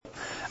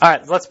All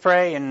right, let's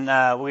pray and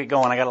we'll get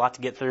going. I got a lot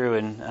to get through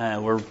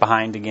and we're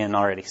behind again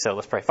already. So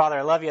let's pray. Father,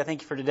 I love you. I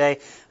thank you for today.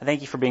 I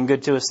thank you for being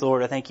good to us,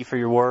 Lord. I thank you for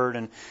your word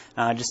and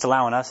just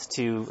allowing us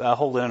to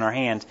hold it in our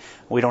hand.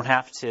 We don't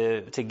have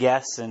to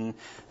guess and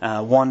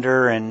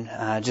wonder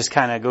and just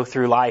kind of go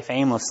through life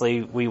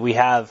aimlessly. We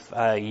have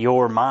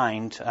your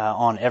mind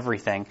on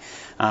everything.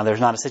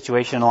 There's not a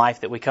situation in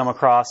life that we come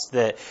across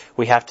that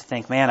we have to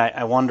think, man,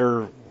 I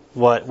wonder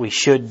what we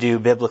should do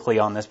biblically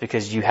on this,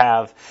 because you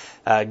have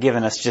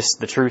given us just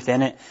the truth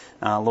in it.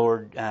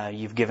 Lord,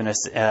 you've given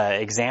us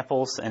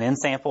examples and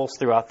ensamples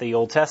throughout the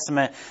Old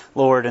Testament,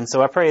 Lord. And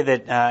so I pray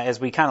that as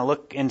we kind of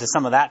look into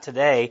some of that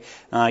today,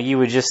 you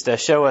would just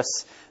show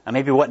us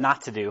maybe what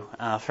not to do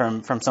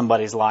from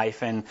somebody's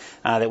life, and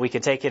that we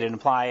could take it and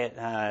apply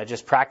it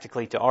just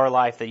practically to our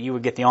life, that you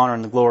would get the honor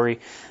and the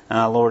glory.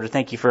 Lord,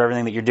 thank you for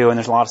everything that you're doing.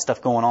 There's a lot of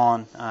stuff going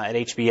on at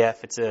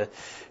HBF. It's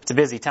a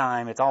busy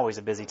time. It's always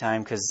a busy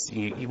time because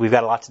we've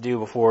got a lot to do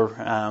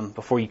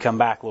before you come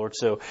back, Lord.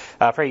 So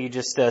I pray you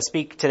just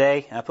speak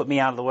today. Put me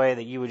out of the way,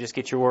 that you would just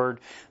get your word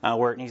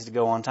where it needs to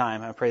go on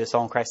time. I pray this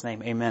all in Christ's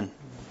name. Amen.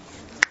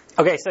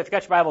 Okay, so if you've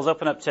got your Bibles,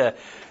 open up to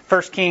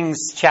 1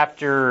 Kings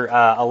chapter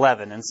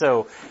 11. And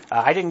so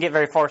I didn't get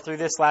very far through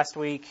this last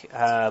week,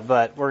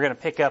 but we're going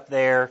to pick up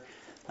there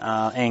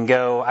and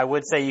go. I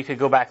would say you could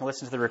go back and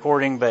listen to the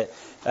recording, but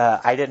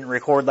I didn't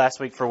record last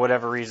week for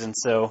whatever reason,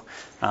 so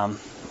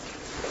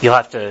you'll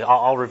have to,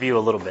 I'll review a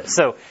little bit.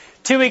 So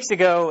 2 weeks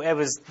ago, it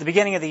was the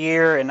beginning of the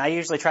year, and I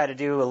usually try to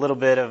do a little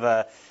bit of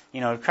a,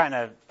 kind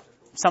of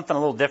something a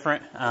little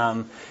different.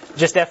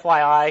 Just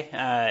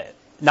FYI,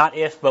 not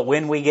if, but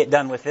when we get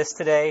done with this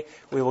today,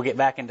 we will get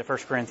back into 1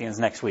 Corinthians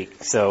next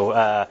week. So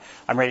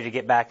I'm ready to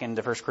get back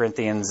into 1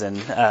 Corinthians and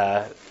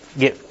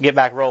get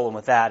back rolling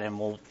with that, and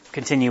we'll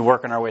continue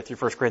working our way through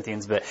 1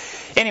 Corinthians. But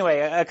anyway,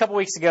 a couple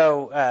weeks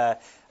ago,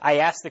 I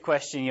asked the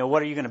question,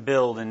 what are you going to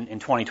build in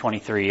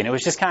 2023? And it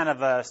was just kind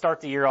of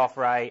start the year off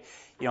right.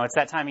 It's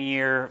that time of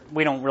year.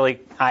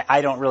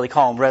 I don't really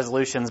call them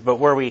resolutions, but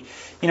where we,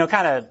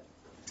 kind of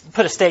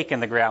put a stake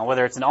in the ground,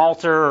 whether it's an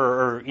altar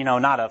or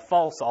not a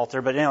false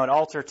altar, but an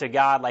altar to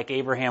God like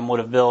Abraham would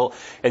have built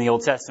in the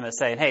Old Testament,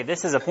 saying, hey,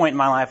 this is a point in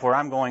my life where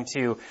I'm going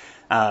to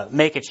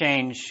make a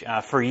change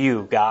for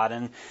you, God.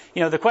 And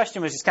the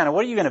question was just kind of,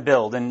 what are you going to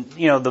build? And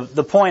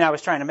the point I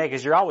was trying to make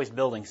is, you're always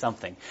building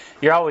something.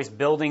 You're always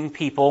building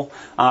people.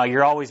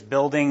 You're always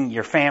building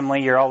your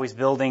family. You're always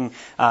building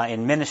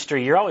in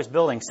ministry. You're always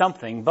building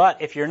something.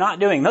 But if you're not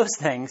doing those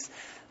things,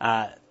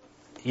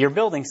 you're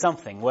building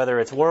something, whether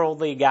it's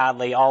worldly,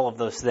 godly, all of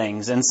those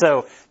things. And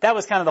so that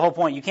was kind of the whole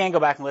point. You can go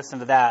back and listen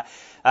to that.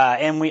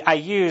 I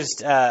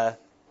used the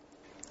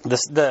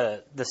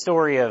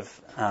story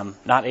of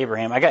not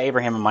Abraham. I got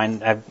Abraham in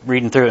mind. I'm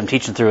reading through it and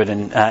teaching through it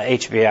in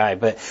HBI,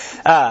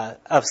 but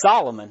of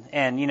Solomon.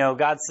 And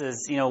God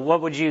says,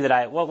 what would you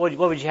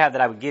have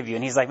that I would give you?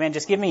 And he's like, man,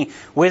 just give me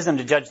wisdom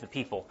to judge the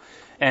people.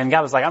 And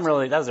God was like,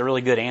 that was a really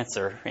good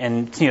answer.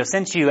 And,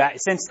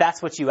 since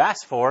that's what you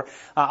asked for,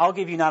 I'll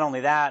give you not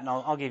only that, and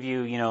I'll give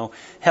you,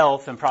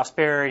 health and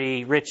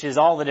prosperity, riches,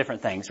 all the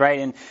different things,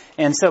 right?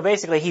 And so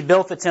basically he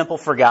built the temple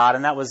for God,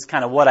 and that was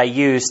kind of what I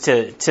used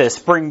to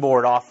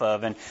springboard off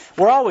of. And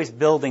we're always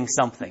building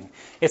something.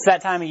 It's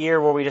that time of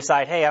year where we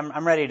decide, hey,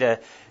 I'm ready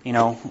to,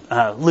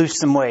 lose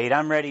some weight.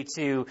 I'm ready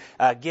to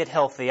get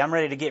healthy. I'm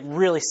ready to get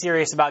really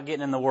serious about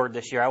getting in the Word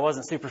this year. I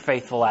wasn't super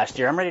faithful last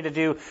year. I'm ready to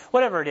do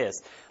whatever it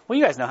is. Well,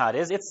 you guys know how it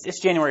is.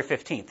 It's January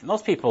 15th.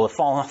 Most people have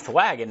fallen off the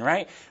wagon,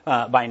 right,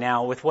 by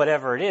now with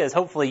whatever it is.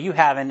 Hopefully you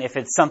haven't if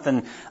it's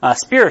something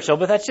spiritual,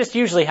 but that's just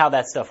usually how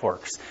that stuff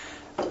works.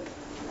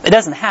 It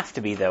doesn't have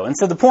to be, though. And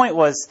so the point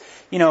was,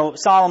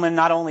 Solomon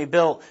not only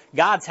built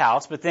God's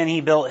house, but then he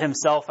built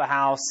himself a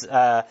house,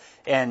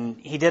 and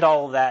he did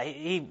all of that.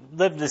 He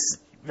lived this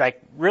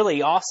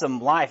really awesome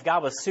life.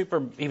 God was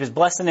he was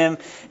blessing him.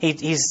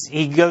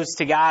 He goes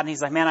to God and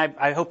he's like, man,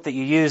 I hope that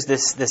you use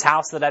this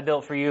house that I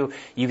built for you.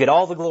 You get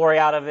all the glory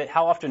out of it.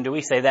 How often do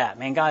we say that?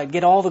 Man, God,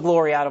 get all the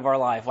glory out of our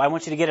life. Well, I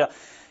want you to get it.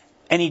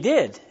 And he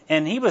did.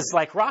 And he was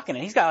rocking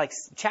it. He's got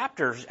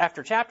chapters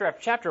after chapter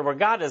after chapter where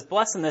God is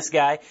blessing this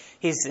guy.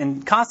 He's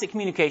in constant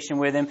communication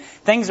with him.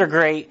 Things are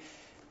great.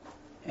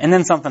 And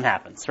then something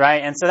happens,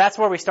 right? And so that's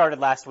where we started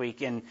last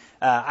week. And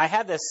I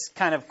had this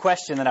kind of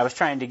question that I was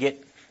trying to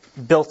get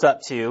built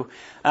up to.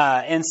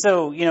 And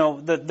so,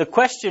 the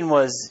question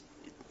was,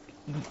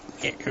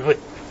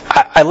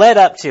 I led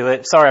up to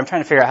it. Sorry, I'm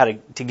trying to figure out how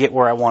to get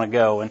where I want to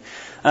go. And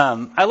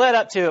I led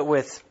up to it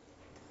with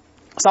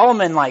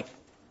Solomon,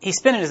 he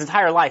spent his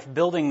entire life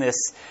building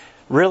this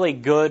really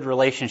good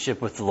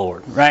relationship with the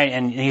Lord, right?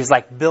 And he's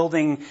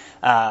building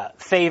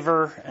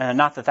favor.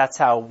 Not that that's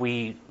how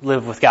we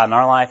live with God in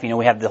our life.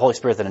 We have the Holy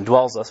Spirit that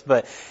indwells us.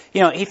 But,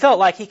 he felt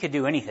like he could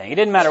do anything. It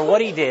didn't matter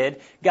what he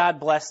did. God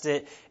blessed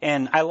it.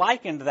 And I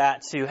likened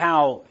that to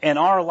how in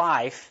our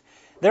life,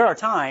 there are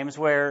times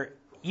where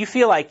you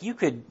feel like you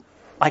could,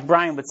 like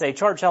Brian would say,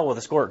 charge hell with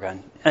a squirt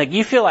gun.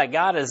 You feel like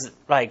God is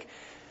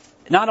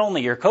not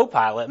only your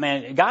co-pilot,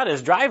 man, God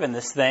is driving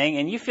this thing,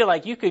 and you feel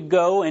like you could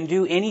go and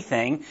do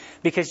anything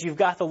because you've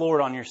got the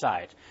Lord on your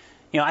side.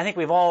 I think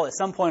we've all at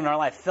some point in our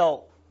life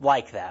felt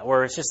like that,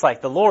 where it's just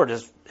like the Lord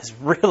is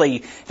really,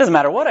 it doesn't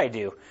matter what I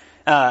do.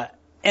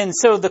 And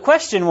so the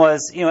question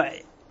was,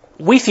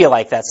 we feel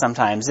like that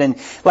sometimes. And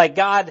like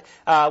God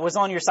was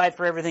on your side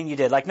for everything you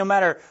did. Like no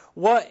matter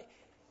what,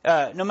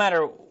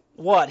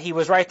 He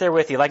was right there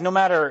with you. Like no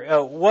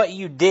matter what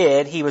you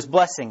did, He was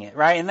blessing it,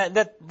 right? And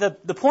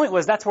the point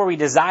was that's where we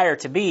desire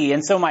to be.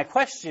 And so my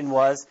question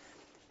was,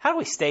 how do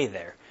we stay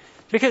there?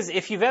 Because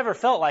if you've ever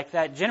felt like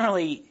that,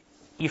 generally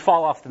you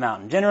fall off the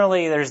mountain.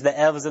 Generally there's the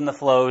ebbs and the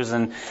flows,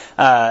 and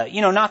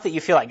not that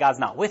you feel like God's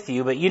not with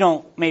you, but you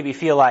don't maybe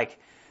feel like,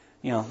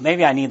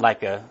 maybe I need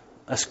like a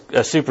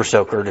super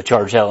soaker to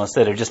charge hell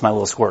instead of just my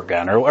little squirt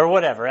gun or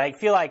whatever. I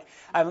feel like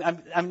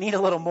I need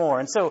a little more.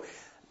 And so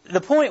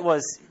the point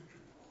was,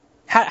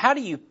 how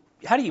do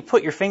you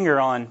put your finger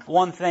on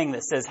one thing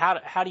that says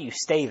how do you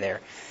stay there?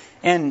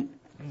 And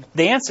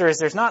the answer is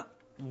there's not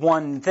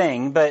one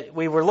thing, but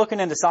we were looking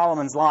into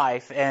Solomon's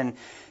life, and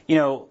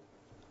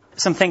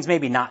some things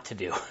maybe not to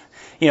do.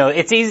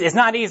 It's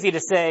not easy to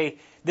say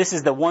this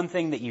is the one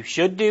thing that you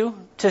should do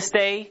to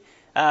stay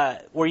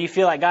where you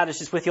feel like God is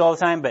just with you all the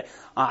time, but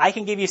I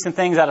can give you some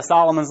things out of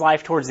Solomon's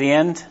life towards the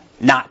end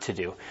not to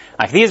do.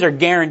 Like these are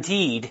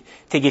guaranteed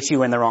to get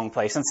you in the wrong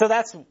place. And so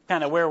that's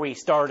kind of where we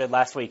started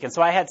last week. And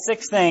so I had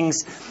 6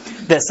 things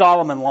that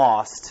Solomon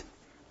lost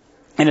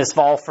in his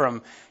fall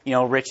from,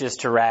 riches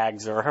to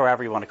rags, or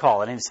however you want to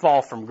call it. In his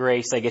fall from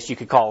grace, I guess you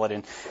could call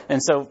it.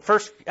 And so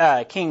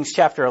 1 Kings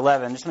chapter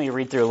 11, just let me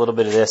read through a little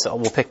bit of this.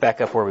 We'll pick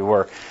back up where we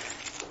were.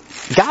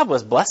 God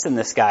was blessing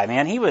this guy,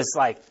 man. He was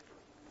like,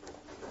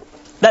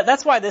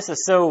 that's why this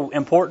is so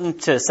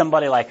important to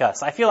somebody like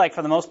us. I feel like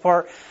for the most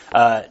part,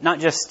 not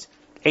just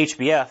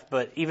HBF,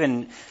 but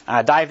even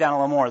dive down a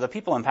little more, the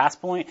people in Pass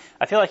Point,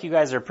 I feel like you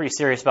guys are pretty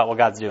serious about what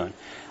God's doing.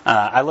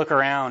 I look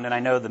around and I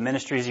know the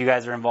ministries you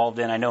guys are involved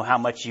in. I know how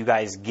much you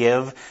guys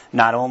give,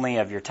 not only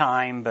of your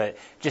time, but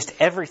just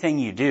everything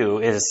you do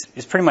is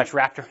pretty much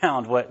wrapped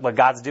around what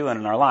God's doing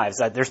in our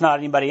lives. There's not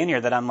anybody in here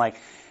that I'm like,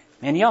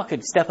 man, y'all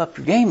could step up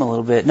your game a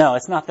little bit. No,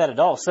 it's not that at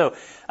all. So,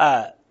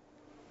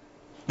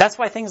 that's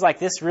why things like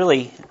this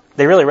really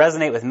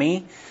resonate with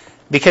me,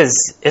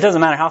 because it doesn't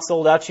matter how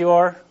sold out you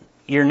are,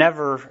 you're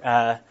never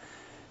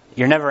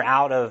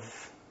out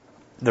of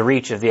the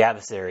reach of the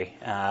adversary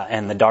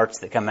and the darts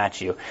that come at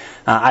you.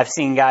 I've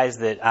seen guys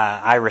that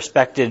I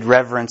respected,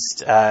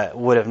 reverenced,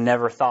 would have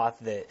never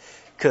thought that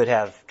could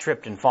have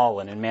tripped and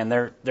fallen, and man,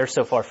 they're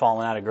so far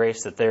fallen out of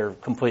grace that they're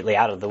completely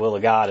out of the will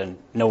of God and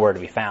nowhere to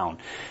be found.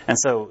 And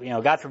so,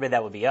 God forbid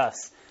that would be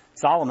us.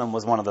 Solomon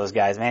was one of those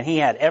guys, man. He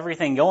had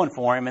everything going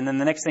for him, and then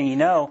the next thing you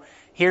know,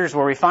 here's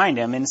where we find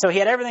him. And so he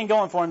had everything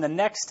going for him. The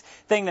next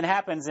thing that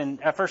happens in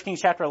 1 Kings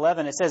chapter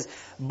 11, it says,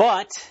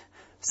 "But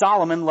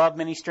Solomon loved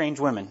many strange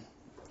women,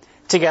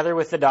 together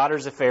with the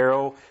daughters of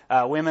Pharaoh,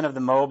 women of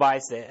the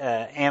Moabites, the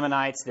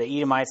Ammonites, the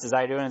Edomites, the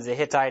Zidonians, the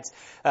Hittites,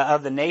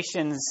 of the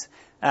nations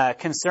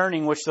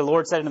concerning which the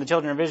Lord said unto the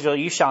children of Israel,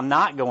 you shall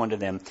not go unto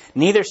them,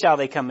 neither shall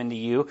they come into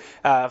you,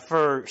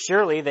 for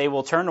surely they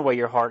will turn away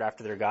your heart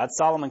after their gods.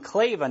 Solomon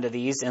clave unto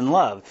these in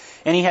love.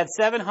 And he had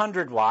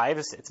 700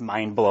 wives," it's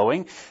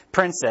mind-blowing,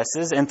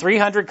 "princesses, and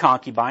 300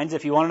 concubines."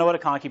 If you want to know what a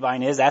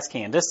concubine is, ask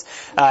Candace.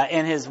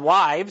 "And his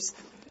wives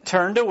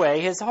turned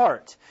away his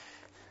heart."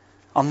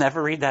 I'll never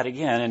read that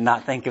again and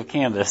not think of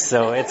Candace.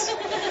 So it's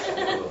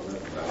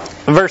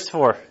verse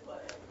 4.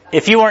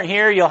 If you weren't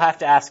here, you'll have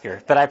to ask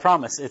her. But I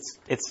promise,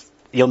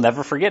 you'll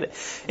never forget it.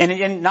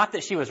 And not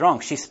that she was wrong.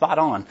 She's spot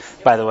on,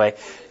 by the way.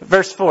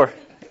 Verse 4.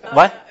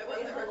 What?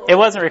 It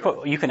wasn't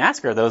recorded. You can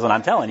ask her those when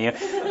I'm telling you.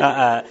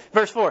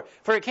 Verse 4.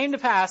 "For it came to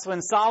pass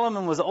when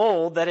Solomon was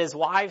old that his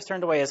wives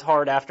turned away his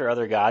heart after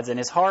other gods, and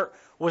his heart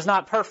was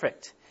not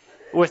perfect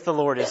with the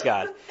Lord his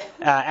God,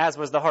 as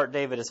was the heart of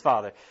David his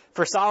father.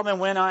 For Solomon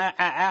went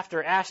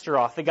after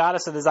Ashtaroth, the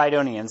goddess of the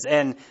Zidonians,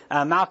 and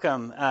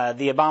Malcolm,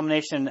 the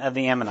abomination of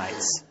the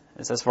Ammonites."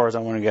 That's as far as I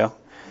want to go.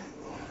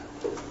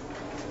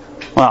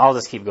 Well, I'll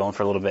just keep going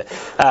for a little bit.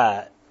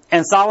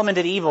 "And Solomon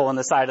did evil in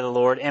the sight of the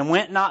Lord, and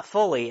went not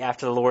fully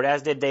after the Lord,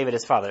 as did David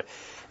his father.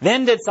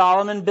 Then did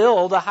Solomon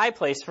build a high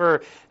place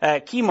for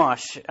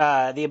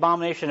Chemosh, the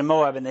abomination of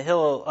Moab, in the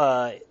hill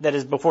that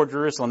is before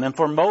Jerusalem, and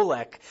for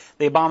Molech,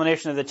 the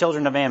abomination of the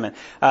children of Ammon,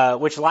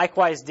 which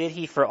likewise did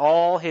he for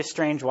all his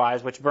strange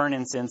wives, which burn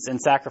incense and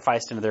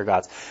sacrificed unto their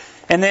gods."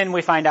 And then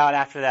we find out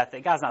after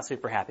that God's not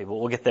super happy, but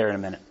we'll get there in a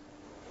minute.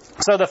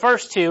 So the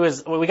first two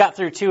is, we got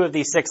through 2 of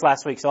these 6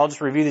 last week, so I'll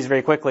just review these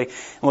very quickly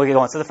and we'll get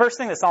going. So the first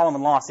thing that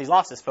Solomon lost, he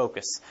lost his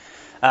focus.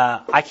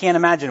 I can't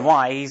imagine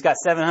why. He's got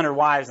 700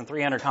 wives and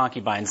 300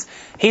 concubines.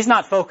 He's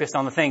not focused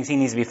on the things he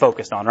needs to be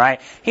focused on,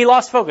 right? He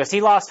lost focus. He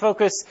lost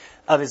focus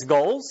of his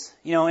goals,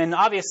 and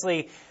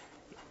obviously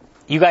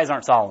you guys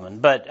aren't Solomon,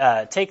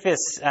 but take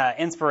this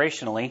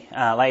inspirationally,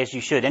 like as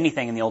you should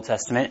anything in the Old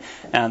Testament.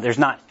 There's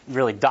not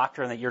really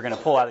doctrine that you're going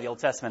to pull out of the Old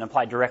Testament and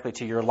apply directly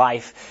to your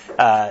life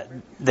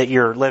that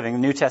you're living. The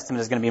New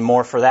Testament is going to be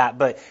more for that.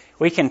 But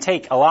we can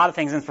take a lot of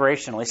things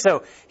inspirationally.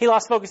 So he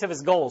lost focus of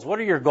his goals. What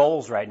are your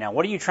goals right now?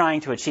 What are you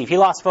trying to achieve? He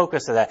lost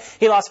focus of that.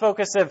 He lost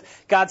focus of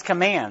God's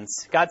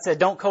commands. God said,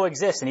 don't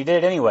coexist, and he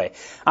did it anyway.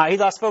 He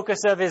lost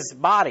focus of his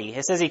body.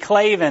 It says he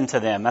clave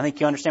into them. I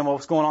think you understand what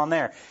was going on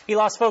there. He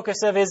lost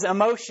focus of his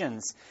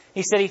emotions.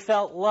 He said he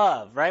felt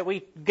love, right?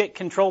 We get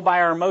controlled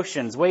by our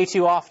emotions way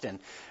too often,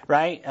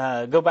 right?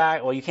 Go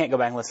back. Well, you can't go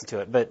back and listen to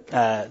it,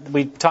 but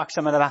we talked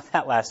some about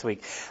that last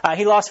week.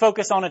 He lost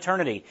focus on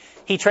eternity.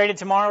 He traded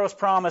tomorrow's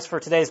promise for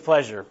today's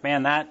pleasure.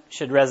 Man, that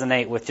should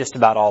resonate with just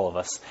about all of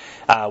us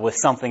with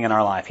something in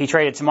our life. He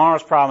traded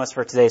tomorrow's promise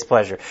for today's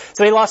pleasure.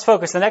 So he lost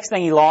focus. The next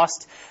thing he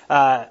lost,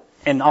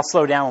 and I'll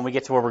slow down when we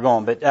get to where we're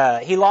going,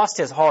 but he lost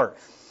his heart.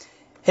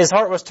 His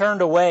heart was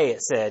turned away,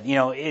 it said.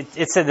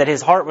 It said that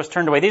his heart was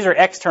turned away. These are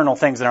external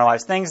things in our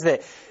lives, things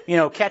that,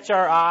 catch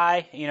our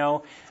eye,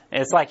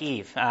 It's like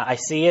Eve. I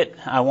see it,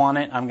 I want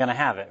it, I'm going to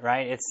have it,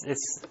 right?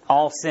 It's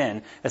all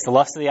sin. It's the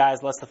lust of the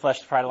eyes, lust of the flesh,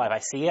 the pride of life. I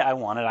see it, I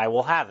want it, I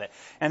will have it.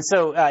 And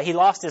so he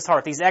lost his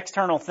heart. These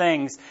external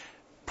things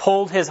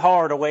pulled his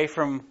heart away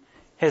from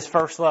his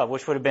first love,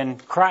 which would have been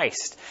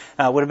Christ,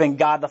 would have been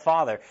God the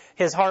Father.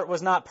 His heart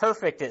was not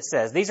perfect, it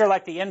says. These are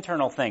like the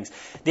internal things.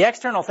 The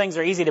external things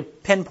are easy to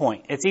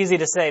pinpoint. It's easy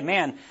to say,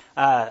 man,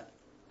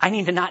 I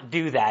need to not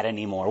do that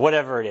anymore,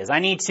 whatever it is. I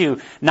need to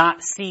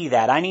not see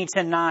that. I need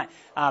to not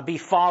be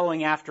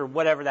following after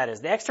whatever that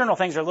is. The external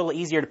things are a little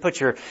easier to put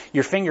your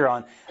finger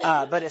on.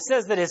 But it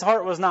says that his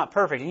heart was not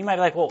perfect. And you might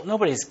be like, well,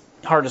 nobody's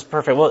heart is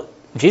perfect. Well,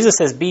 Jesus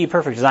says, be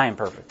perfect as I am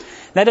perfect.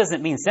 That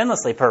doesn't mean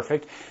sinlessly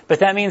perfect, but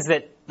that means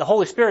that the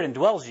Holy Spirit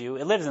indwells you.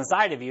 It lives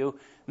inside of you.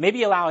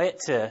 Maybe allow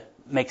it to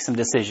make some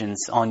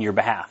decisions on your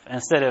behalf.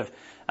 Instead of,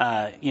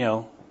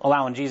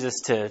 allowing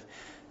Jesus to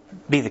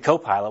be the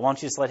co-pilot, why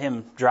don't you just let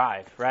him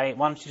drive, right?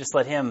 Why don't you just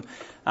let him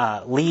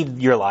lead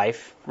your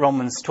life?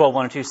 Romans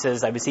 12:1-2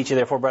 says, I beseech you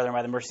therefore, brethren,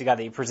 by the mercy of God,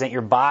 that you present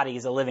your body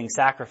as a living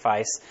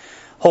sacrifice,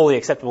 wholly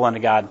acceptable unto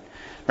God,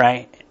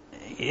 right?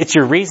 It's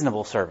your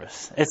reasonable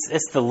service.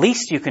 It's the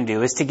least you can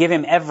do is to give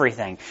him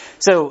everything.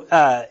 So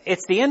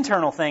it's the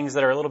internal things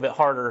that are a little bit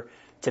harder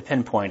to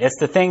pinpoint. It's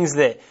the things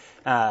that,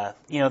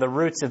 the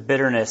roots of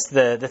bitterness,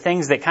 the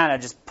things that kind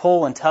of just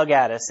pull and tug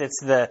at us.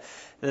 It's the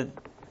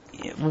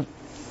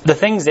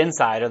things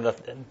inside are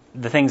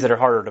the things that are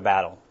harder to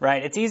battle,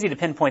 right? It's easy to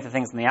pinpoint the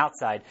things on the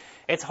outside.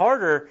 It's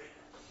harder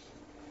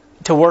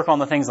to work on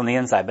the things on the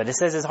inside. But it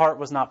says his heart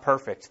was not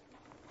perfect.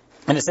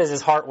 And it says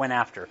his heart went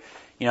after.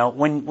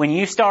 When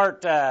you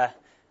start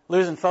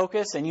losing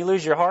focus and you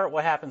lose your heart,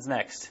 what happens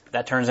next?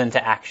 That turns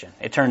into action.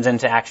 It turns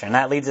into action. And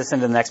that leads us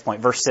into the next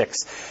point, verse 6.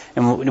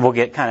 And we'll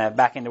get kind of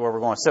back into where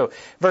we're going. So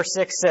verse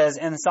 6 says,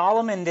 and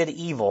Solomon did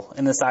evil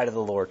in the sight of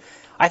the Lord.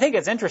 I think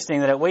it's interesting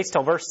that it waits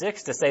till verse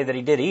 6 to say that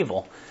he did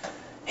evil.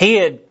 He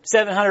had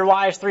 700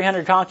 wives,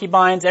 300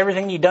 concubines,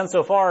 everything he'd done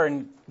so far,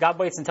 and God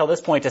waits until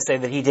this point to say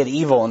that he did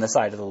evil in the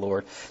sight of the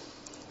Lord.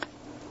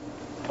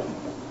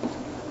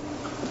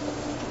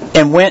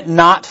 And went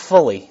not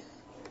fully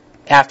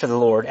after the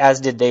Lord, as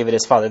did David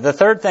his father. The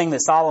third thing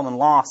that Solomon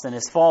lost in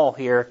his fall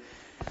here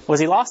was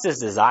he lost his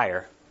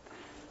desire.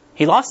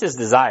 He lost his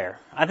desire.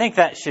 I think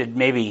that should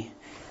maybe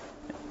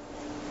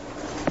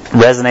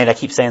resonate. I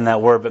keep saying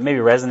that word, but maybe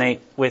resonate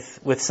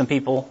with some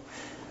people.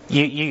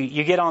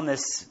 You get on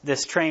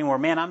this train where,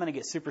 man, I'm going to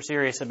get super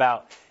serious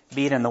about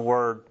being in the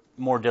Word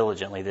more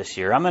diligently this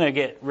year. I'm going to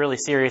get really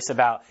serious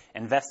about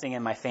investing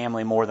in my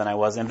family more than I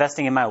was,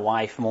 investing in my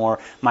wife more,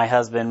 my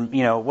husband,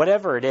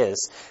 whatever it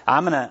is.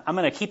 I'm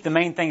going to keep the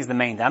main things the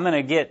main thing. I'm going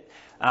to get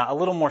a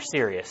little more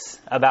serious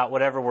about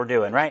whatever we're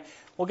doing, right?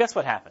 Well, guess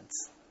what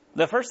happens?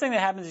 The first thing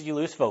that happens is you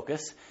lose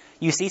focus.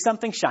 You see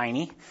something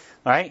shiny,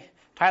 right?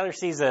 Tyler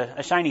sees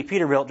a shiny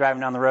Peterbilt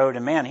driving down the road,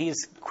 and man,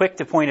 he's quick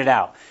to point it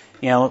out.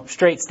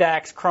 Straight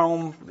stacks,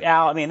 chrome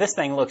out. I mean, this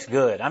thing looks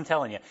good. I'm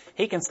telling you.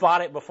 He can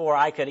spot it before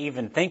I could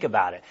even think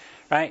about it,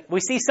 right? We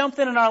see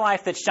something in our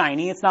life that's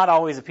shiny. It's not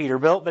always a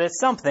Peterbilt, but it's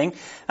something.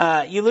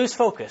 You lose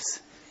focus.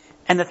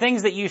 And the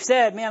things that you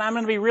said, man, I'm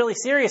going to be really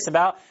serious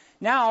about,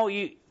 now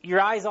your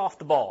eye's off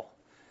the ball.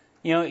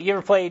 You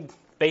ever played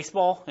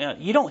baseball?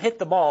 You don't hit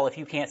the ball if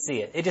you can't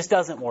see it. It just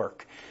doesn't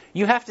work.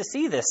 You have to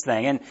see this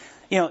thing. And,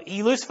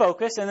 you lose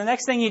focus. And the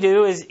next thing you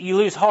do is you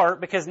lose heart,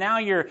 because now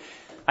you're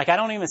like, I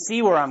don't even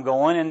see where I'm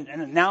going.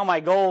 And now my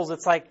goals,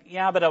 it's like,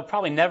 yeah, but I'll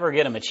probably never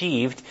get them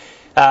achieved.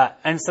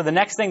 And so the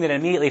next thing that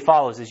immediately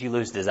follows is you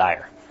lose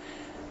desire.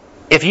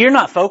 If you're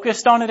not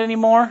focused on it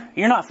anymore,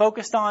 you're not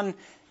focused on,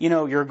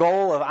 your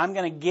goal of, I'm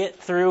going to get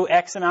through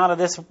X amount of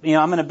this, I'm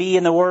going to be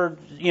in the Word,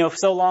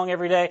 so long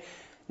every day.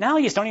 Now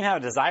you just don't even have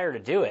a desire to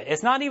do it.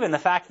 It's not even the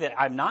fact that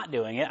I'm not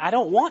doing it. I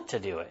don't want to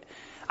do it.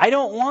 I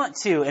don't want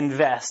to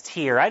invest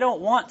here. I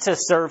don't want to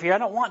serve here. I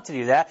don't want to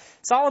do that.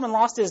 Solomon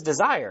lost his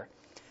desire.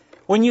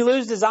 When you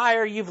lose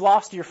desire, you've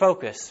lost your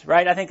focus,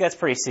 right? I think that's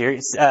pretty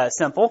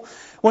simple.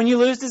 When you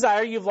lose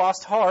desire, you've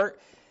lost heart.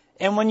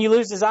 And when you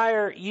lose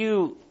desire,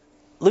 you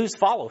lose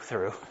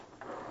follow-through.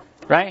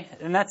 right?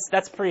 And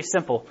that's pretty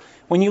simple.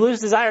 When you lose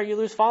desire, you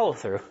lose follow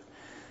through.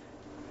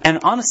 And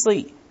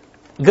honestly,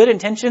 good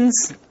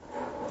intentions,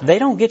 they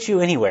don't get you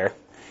anywhere.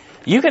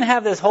 You can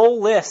have this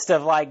whole list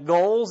of like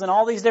goals and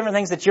all these different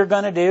things that you're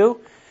going to do.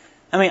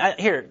 I mean,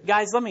 here,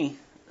 guys, let me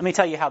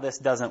tell you how this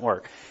doesn't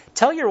work.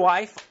 Tell your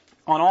wife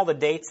on all the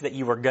dates that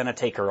you were going to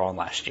take her on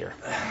last year.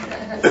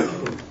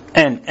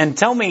 And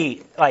tell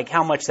me like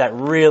how much that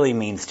really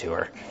means to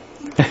her.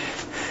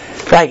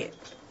 Like,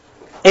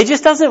 it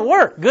just doesn't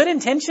work. Good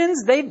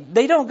intentions,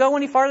 they don't go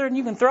any farther than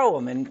you can throw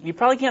them, and you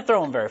probably can't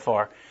throw them very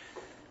far.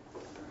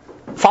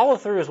 Follow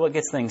through is what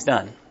gets things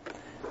done.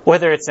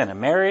 Whether it's in a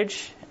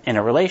marriage, in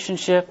a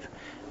relationship,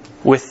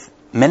 with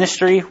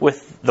ministry,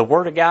 with the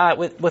Word of God,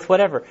 with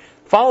whatever.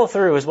 Follow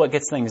through is what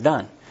gets things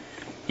done.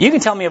 You can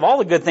tell me of all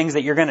the good things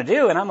that you're going to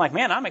do, and I'm like,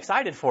 man, I'm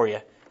excited for you.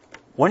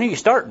 When are you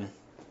starting?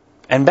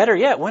 And better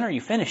yet, when are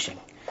you finishing?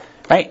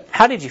 Right?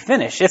 How did you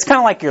finish? It's kind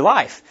of like your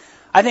life.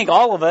 I think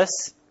all of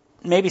us,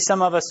 maybe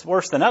some of us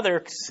worse than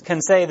others,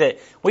 can say that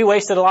we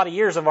wasted a lot of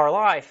years of our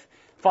life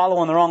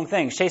following the wrong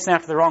things, chasing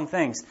after the wrong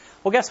things.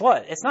 Well, guess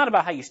what? It's not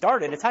about how you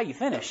started, it's how you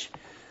finish.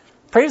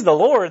 Praise the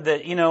Lord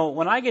that,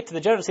 when I get to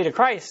the judgment seat of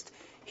Christ,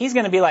 He's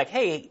going to be like,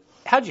 hey,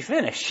 how'd you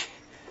finish?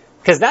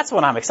 Because that's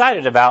what I'm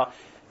excited about.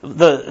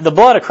 The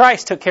blood of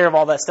Christ took care of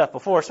all that stuff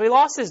before, so He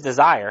lost His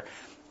desire.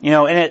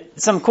 And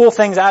some cool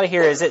things out of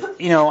here is that,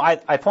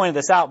 I pointed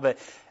this out, but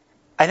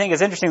I think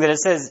it's interesting that it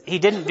says He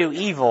didn't do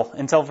evil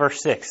until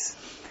verse 6.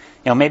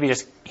 Maybe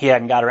just He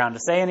hadn't got around to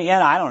saying it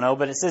yet, I don't know,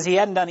 but it says He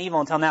hadn't done evil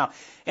until now.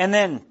 And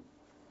then,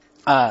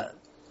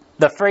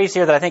 the phrase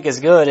here that I think is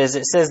good is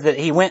it says that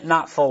He went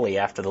not fully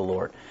after the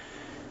Lord.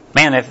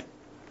 Man,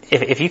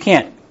 if you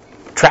can't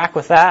track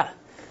with that,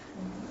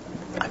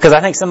 because I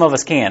think some of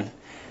us can.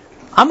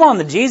 I'm on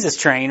the Jesus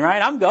train,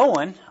 right? I'm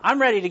going.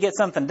 I'm ready to get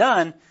something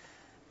done.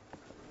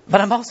 But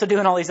I'm also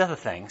doing all these other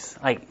things.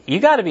 Like, you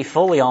got to be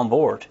fully on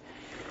board.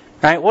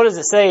 Right? What does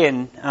it say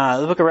in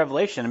the book of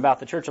Revelation about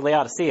the church of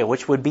Laodicea,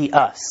 which would be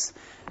us?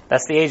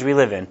 That's the age we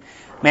live in.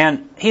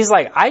 Man, He's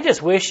like, I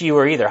just wish you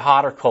were either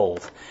hot or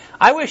cold.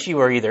 I wish you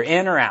were either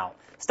in or out.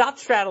 Stop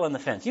straddling the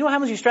fence. You know what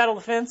happens when you straddle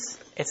the fence?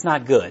 It's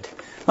not good.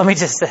 Let me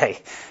just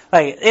say.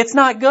 Like, it's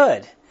not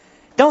good.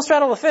 Don't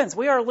straddle the fence.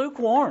 We are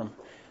lukewarm.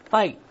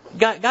 Like,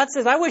 God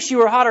says, I wish you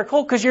were hot or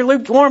cold because you're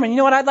lukewarm. And you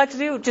know what I'd like to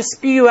do? Just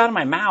spew you out of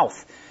my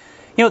mouth.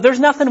 There's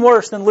nothing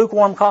worse than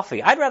lukewarm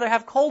coffee. I'd rather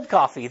have cold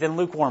coffee than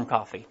lukewarm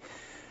coffee.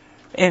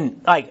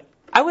 And,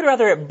 I would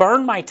rather it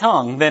burn my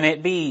tongue than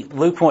it be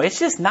lukewarm. It's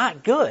just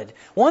not good.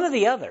 One or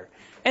the other.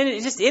 And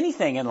it's just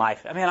anything in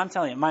life. I mean, I'm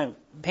telling you,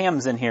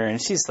 Pam's in here,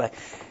 and she's like,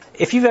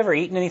 if you've ever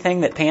eaten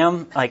anything that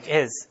Pam,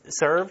 has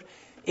served,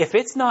 if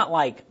it's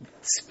not,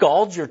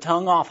 scald your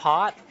tongue off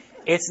hot,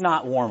 it's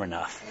not warm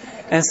enough.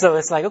 And so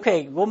it's like,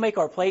 okay, we'll make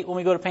our plate when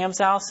we go to Pam's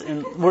house,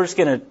 and we're just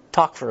going to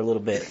talk for a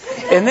little bit.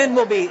 And then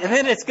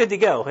it's good to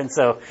go. And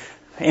so,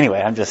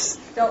 anyway, I'm just...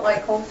 Don't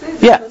like cold food?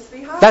 Yeah, supposed to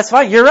be hot? that's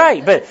fine. You're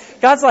right. But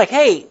God's like,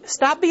 hey,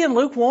 stop being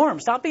lukewarm.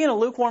 Stop being a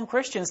lukewarm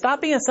Christian.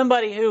 Stop being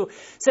somebody who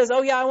says,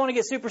 oh yeah, I want to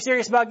get super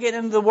serious about getting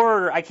into the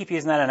Word. I keep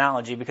using that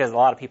analogy because a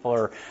lot of people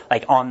are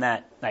on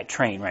that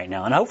train right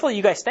now. And hopefully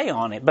you guys stay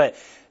on it. But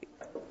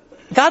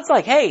God's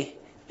like, hey,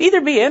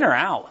 either be in or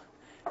out.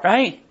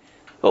 Right?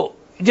 Well,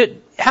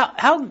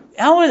 how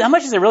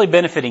much is it really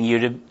benefiting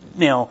you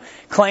to,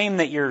 claim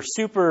that you're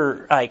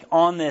super,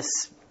 on this,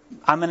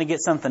 I'm going to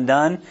get something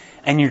done,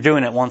 and you're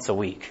doing it once a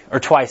week or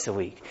twice a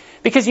week?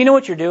 Because you know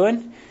what you're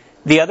doing?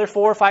 The other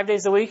 4 or 5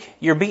 days a week,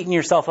 you're beating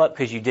yourself up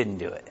because you didn't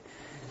do it.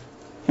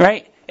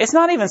 Right? It's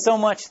not even so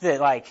much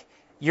that,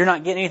 you're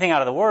not getting anything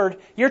out of the Word.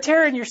 You're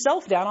tearing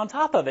yourself down on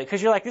top of it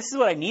because you're like, this is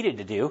what I needed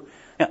to do.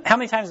 How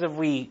many times have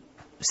we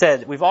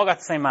said we've all got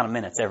the same amount of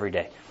minutes every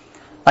day?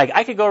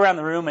 I could go around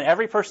the room and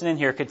every person in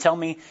here could tell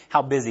me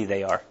how busy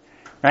they are.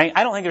 Right?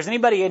 I don't think there's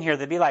anybody in here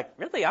that'd be like,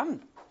 really,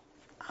 I'm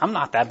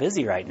not that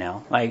busy right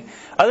now.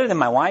 Other than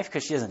my wife,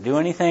 because she doesn't do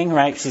anything,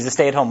 right? She's a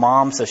stay-at-home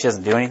mom, so she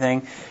doesn't do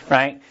anything,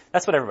 right?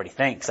 That's what everybody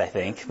thinks, I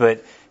think.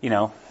 But,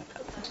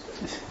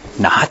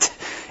 not.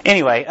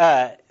 Anyway,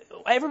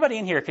 everybody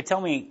in here could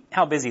tell me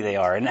how busy they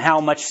are and how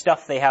much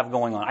stuff they have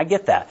going on. I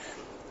get that.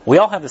 We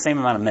all have the same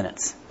amount of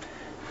minutes.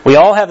 We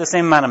all have the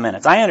same amount of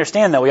minutes. I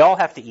understand that we all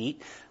have to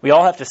eat. We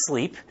all have to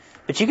sleep.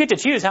 But you get to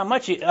choose how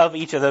much of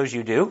each of those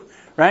you do,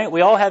 right?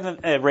 We all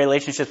have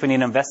relationships we need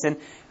to invest in.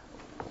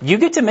 You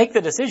get to make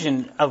the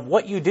decision of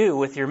what you do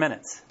with your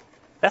minutes.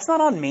 That's not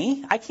on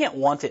me. I can't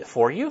want it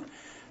for you.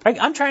 Right?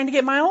 I'm trying to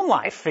get my own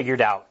life figured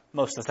out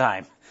most of the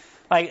time.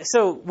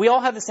 So we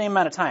all have the same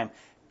amount of time.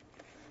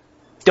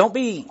 Don't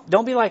be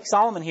like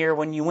Solomon here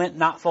when you went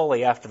not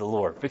fully after the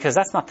Lord, because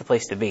that's not the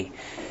place to be.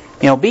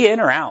 Be in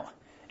or out.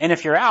 And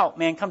if you're out,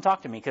 man, come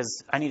talk to me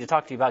because I need to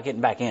talk to you about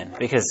getting back in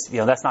because,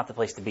 that's not the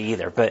place to be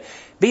either. But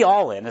be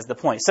all in is the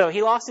point. So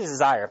he lost his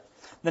desire.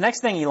 The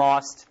next thing he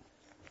lost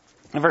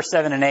in verse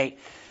 7 and 8,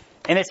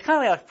 and it's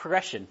kind of like a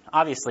progression,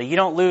 obviously. You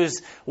don't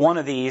lose one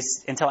of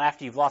these until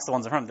after you've lost the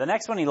ones in front. The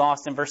next one he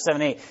lost in verse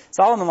 7 and 8,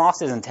 Solomon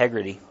lost his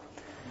integrity.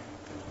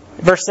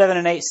 Verse 7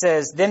 and 8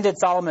 says, Then did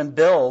Solomon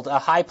build a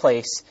high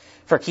place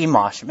for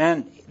Chemosh.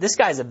 Man, this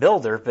guy's a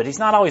builder, but he's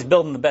not always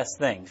building the best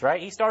things,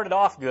 right? He started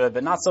off good,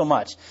 but not so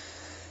much.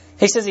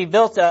 He says he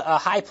built a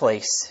high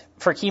place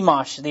for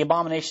Chemosh, the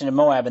abomination of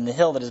Moab, and the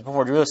hill that is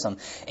before Jerusalem,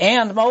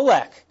 and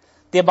Molech,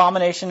 the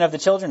abomination of the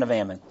children of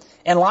Ammon.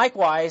 And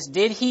likewise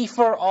did he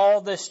for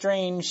all his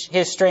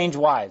strange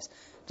wives.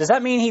 Does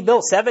that mean he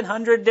built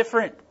 700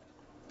 different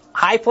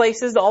high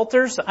places,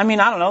 altars? I mean,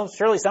 I don't know.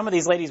 Surely some of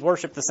these ladies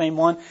worship the same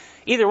one.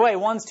 Either way,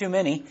 one's too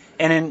many.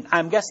 And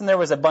I'm guessing there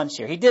was a bunch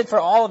here. He did for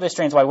all of his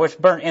strange wives, which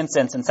burnt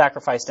incense and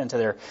sacrificed unto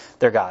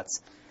their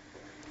gods.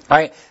 All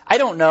right. I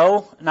don't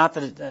know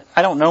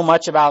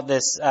much about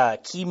this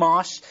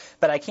Chemosh,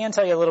 but I can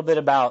tell you a little bit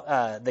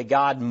about the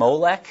god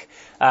Molech.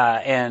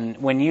 And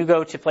when you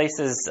go to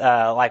places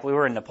like we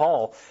were in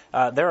Nepal,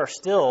 there are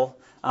still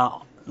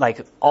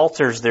like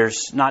altars.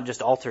 There's not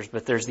just altars,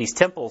 but there's these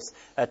temples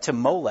to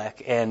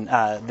Molech, and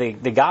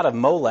the god of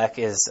Molech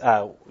is.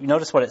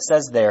 Notice what it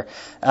says there: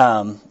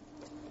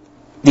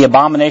 the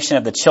abomination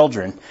of the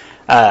children.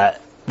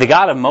 The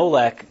god of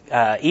Molech,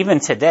 even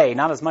today,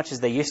 not as much as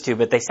they used to,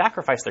 but they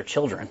sacrifice their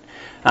children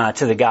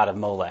to the god of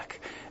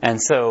Molech.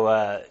 And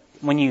so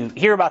when you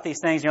hear about these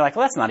things, you're like,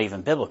 well, that's not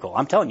even biblical.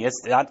 I'm telling you,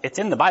 it's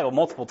in the Bible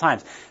multiple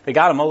times. The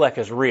god of Molech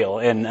is real.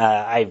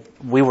 And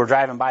we were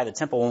driving by the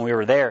temple when we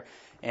were there,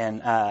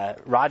 and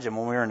Rajam,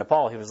 when we were in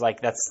Nepal, he was like,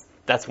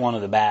 that's one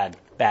of the bad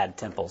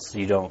temples.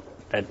 You don't.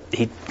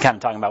 He kind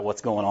of talking about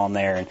what's going on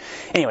there. And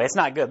anyway, it's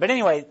not good. But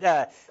anyway,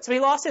 so he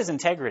lost his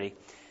integrity.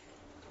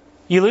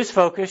 You lose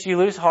focus, you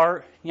lose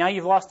heart, now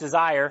you've lost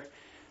desire.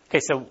 Okay,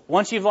 so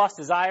once you've lost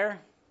desire,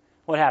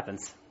 what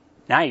happens?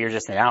 Now you're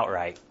just in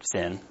outright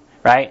sin,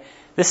 right?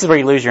 This is where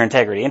you lose your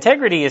integrity.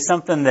 Integrity is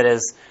something that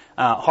is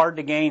hard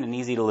to gain and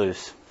easy to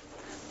lose.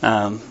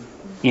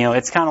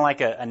 It's kind of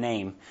like a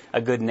name, a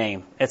good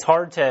name. It's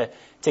hard to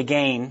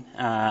gain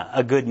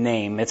a good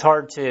name. It's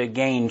hard to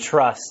gain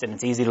trust, and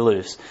it's easy to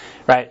lose,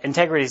 right?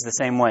 Integrity is the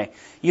same way.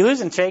 You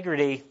lose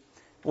integrity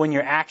when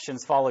your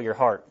actions follow your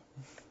heart.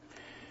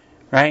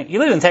 Right? You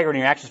lose integrity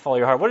when your actions follow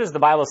your heart. What does the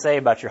Bible say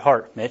about your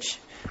heart, Mitch?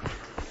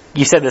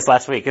 You said this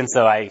last week, and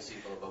so it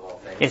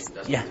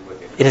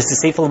is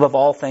deceitful above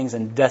all things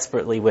and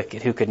desperately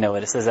wicked. Who could know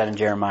it? It says that in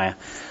Jeremiah.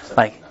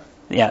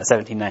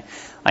 17:9.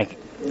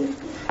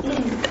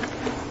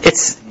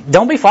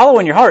 Don't be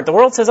following your heart. The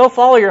world says, oh,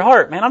 follow your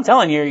heart. Man, I'm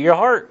telling you, your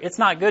heart, it's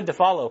not good to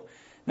follow.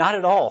 Not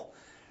at all.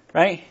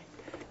 Right?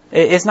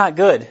 It's not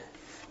good.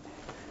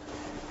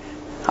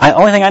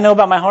 Only thing I know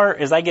about my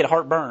heart is I get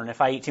heartburn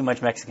if I eat too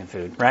much Mexican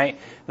food, right?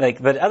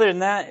 But other than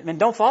that,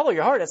 don't follow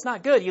your heart. It's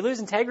not good. You lose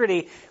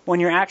integrity when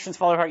your actions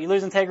follow your heart. You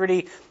lose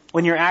integrity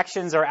when your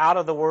actions are out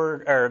of the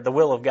word or the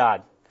will of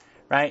God,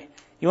 right?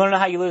 You want to know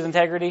how you lose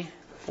integrity?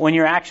 When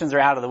your actions are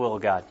out of the will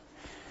of God.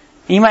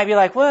 You might be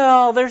like,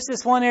 well, there's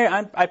this one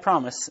area. I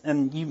promise,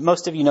 and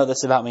most of you know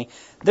this about me.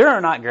 There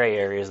are not gray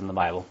areas in the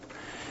Bible.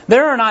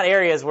 There are not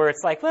areas where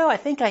it's like, well, I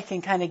think I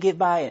can kind of get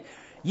by it.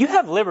 You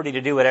have liberty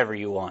to do whatever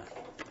you want.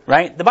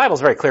 Right? The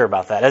Bible's very clear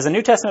about that. As a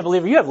New Testament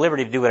believer, you have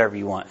liberty to do whatever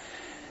you want.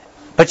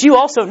 But you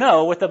also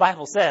know what the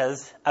Bible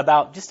says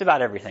about just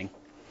about everything.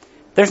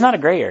 There's not a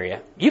gray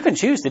area. You can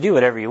choose to do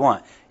whatever you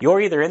want.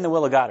 You're either in the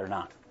will of God or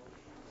not.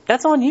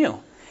 That's on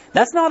you.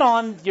 That's not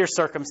on your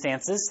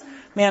circumstances.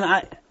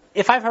 Man,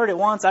 if I've heard it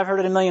once, I've heard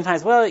it a million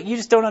times. Well, you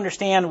just don't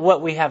understand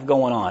what we have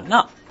going on.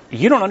 No,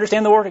 you don't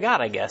understand the Word of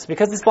God, I guess,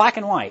 because it's black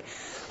and white.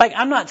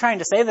 I'm not trying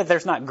to say that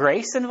there's not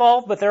grace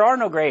involved, but there are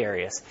no gray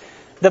areas.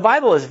 The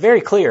Bible is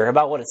very clear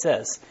about what it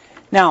says.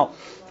 Now,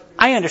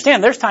 I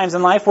understand there's times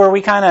in life where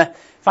we kind of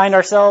find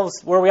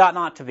ourselves where we ought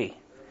not to be.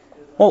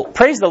 Well,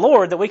 praise the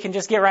Lord that we can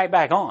just get right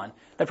back on.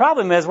 The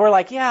problem is we're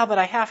like, yeah, but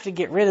I have to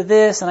get rid of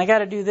this and I got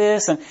to do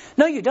this. And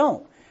no, you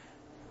don't.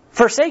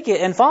 Forsake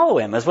it and follow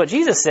Him is what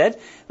Jesus said.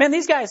 Man,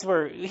 these guys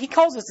He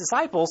calls His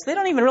disciples. They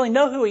don't even really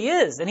know who He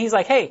is. And He's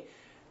like, hey,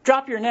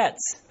 drop your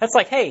nets. That's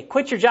like, hey,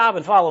 quit your job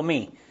and follow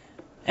me.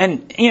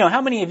 And,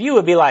 how many of you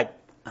would be like,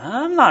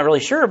 I'm not really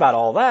sure about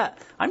all that.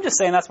 I'm just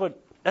saying that's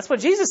what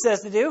Jesus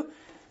says to do.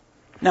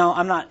 No,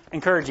 I'm not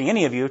encouraging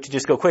any of you to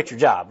just go quit your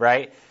job,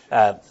 right?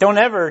 Don't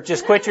ever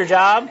just quit your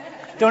job.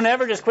 Don't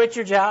ever just quit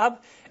your job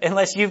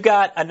unless you've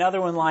got another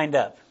one lined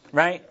up,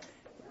 right?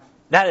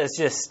 That's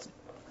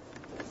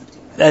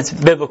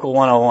biblical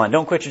 101.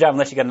 Don't quit your job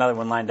unless you got another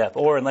one lined up,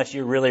 or unless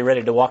you're really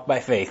ready to walk by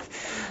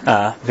faith.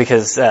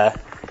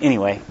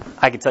 Anyway,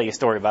 I could tell you a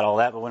story about all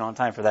that, but we don't have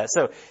time for that.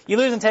 So you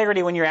lose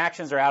integrity when your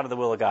actions are out of the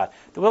will of God.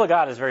 The will of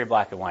God is very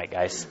black and white,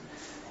 guys.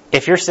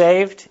 If you're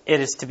saved,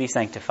 it is to be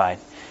sanctified.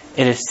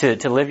 It is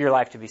to live your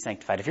life to be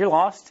sanctified. If you're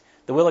lost,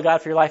 the will of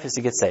God for your life is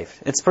to get saved.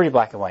 It's pretty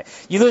black and white.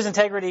 You lose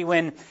integrity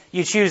when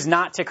you choose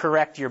not to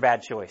correct your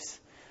bad choice.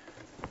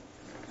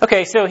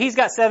 Okay, so he's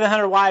got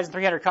 700 wives and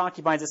 300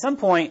 concubines. At some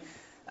point,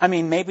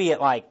 maybe at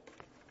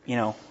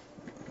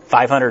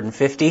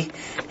 550,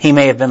 he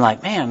may have been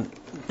like, man,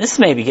 this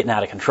may be getting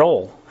out of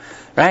control,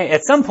 right?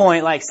 At some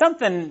point,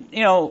 something,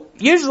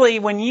 usually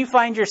when you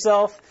find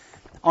yourself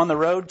on the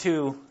road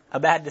to a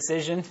bad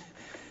decision,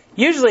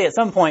 usually at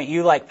some point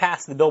you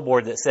pass the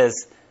billboard that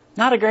says,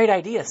 Not a great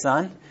idea,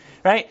 son.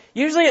 Right?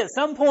 Usually at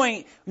some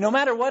point, no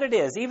matter what it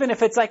is, even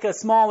if it's like a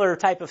smaller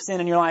type of sin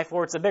in your life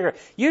or it's a bigger,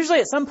 usually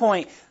at some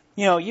point,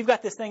 you've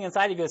got this thing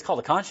inside of you that's called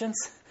a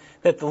conscience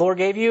that the Lord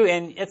gave you.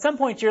 And at some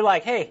point you're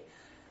like, hey,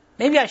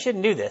 maybe I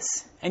shouldn't do this.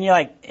 And you're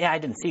like, yeah, I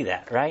didn't see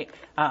that, right?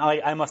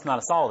 I must not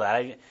have saw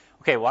that.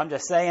 Okay, well, I'm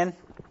just saying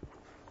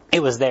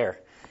it was there.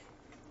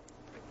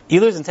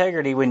 You lose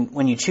integrity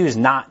when you choose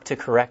not to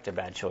correct a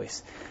bad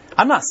choice.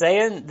 I'm not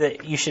saying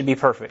that you should be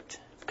perfect,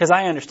 because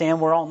I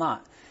understand we're all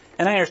not.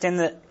 And I understand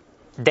that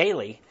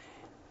daily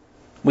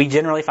we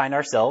generally find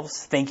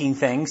ourselves thinking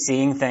things,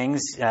 seeing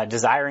things,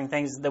 desiring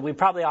things that we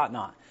probably ought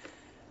not.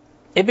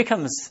 It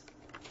becomes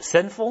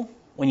sinful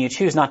when you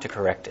choose not to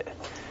correct it.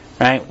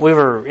 Right? We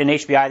were in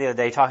HBI the other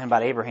day talking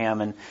about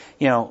Abraham, and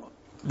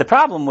the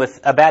problem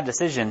with a bad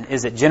decision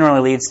is it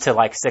generally leads to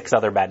like 6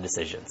 other bad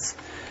decisions.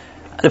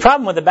 The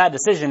problem with a bad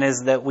decision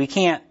is that we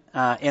can't,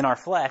 in our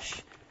flesh,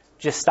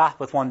 just stop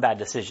with one bad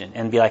decision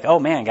and be like, oh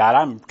man, God,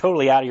 I'm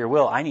totally out of your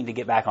will. I need to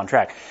get back on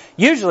track.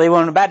 Usually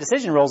when a bad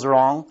decision rolls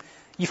wrong,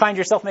 you find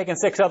yourself making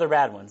 6 other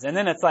bad ones. And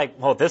then it's like,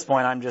 well, at this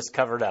point, I'm just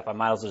covered up. I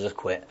might as well just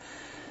quit.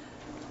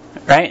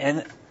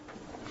 Right?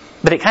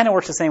 But it kind of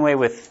works the same way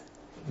with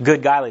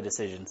good, godly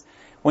decisions.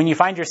 When you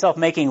find yourself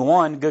making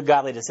one good,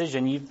 godly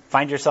decision, you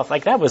find yourself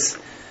like, that was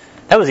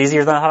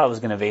easier than I thought it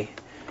was going to be.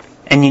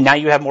 And now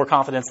you have more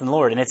confidence in the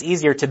Lord. And it's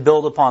easier to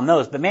build upon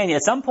those. But man,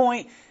 at some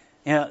point,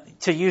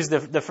 to use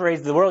the phrase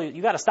of the world,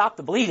 you got to stop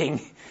the bleeding.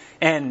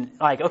 And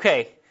like,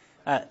 okay,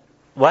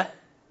 what?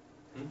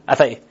 I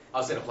thought I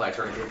was saying apply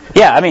tourniquet.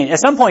 Yeah, I mean, at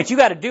some point you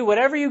got to do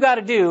whatever you got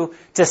to do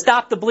to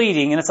stop the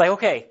bleeding. And it's like,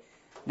 okay,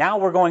 now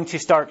we're going to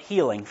start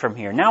healing from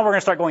here. Now we're going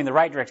to start going the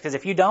right direction. Because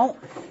if you don't,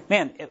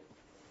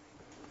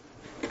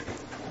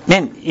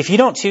 if you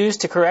don't choose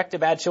to correct a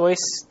bad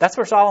choice, that's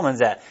where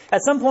Solomon's at.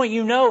 At some point,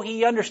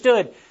 he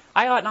understood,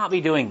 I ought not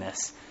be doing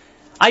this.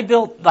 I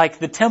built like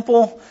the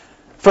temple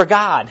for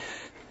God.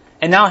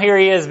 And now here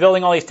he is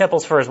building all these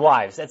temples for his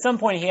wives. At some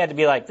point he had to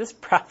be like, this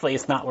probably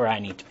is not where I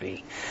need to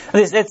be.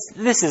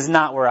 This is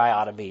not where I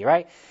ought to be,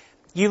 right?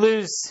 You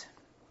lose,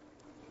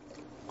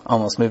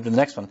 almost moved to the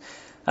next one.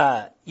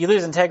 You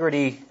lose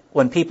integrity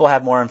when people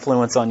have more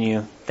influence on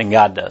you than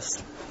God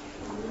does.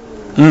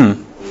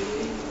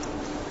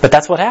 But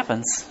that's what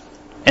happens.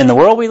 In the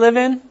world we live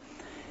in,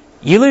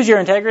 you lose your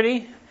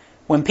integrity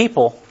when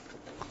people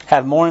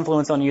have more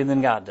influence on you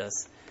than God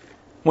does.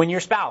 When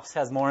your spouse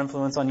has more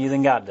influence on you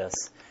than God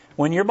does.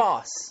 When your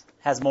boss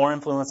has more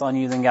influence on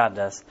you than God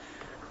does.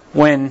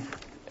 When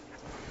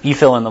you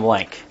fill in the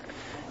blank.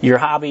 Your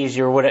hobbies,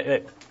 your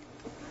whatever.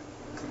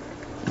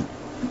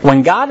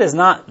 When God is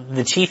not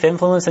the chief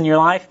influence in your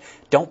life,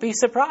 don't be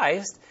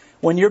surprised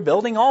when you're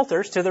building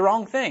altars to the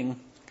wrong thing.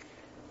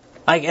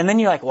 And then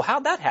you're like, well,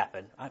 how'd that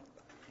happen?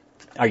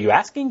 Are you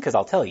asking? Because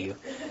I'll tell you,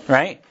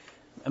 right?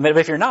 But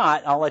if you're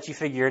not, I'll let you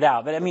figure it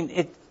out. But I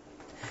mean,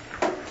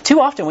 too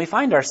often we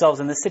find ourselves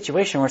in this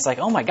situation where it's like,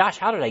 oh my gosh,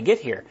 how did I get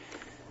here?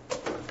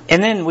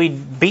 And then we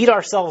beat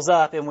ourselves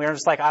up and we're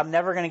just like, I'm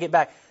never going to get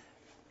back.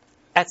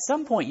 At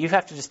some point, you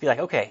have to just be like,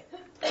 okay,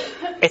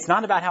 it's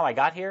not about how I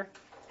got here.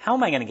 How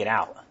am I going to get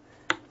out?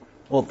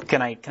 Well,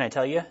 can I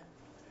tell you?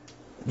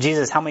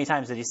 Jesus, how many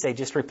times did he say,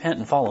 just repent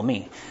and follow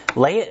me?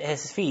 Lay it at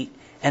his feet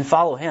and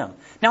follow him.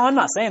 Now, I'm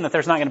not saying that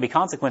there's not going to be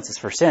consequences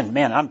for sin.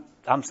 Man,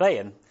 I'm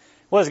saying,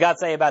 what does God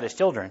say about his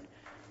children?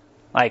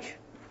 Like,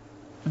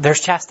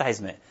 there's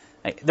chastisement.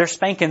 Like, there's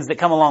spankings that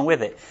come along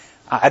with it.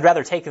 I'd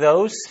rather take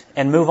those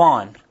and move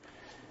on,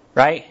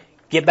 right?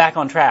 Get back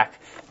on track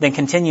than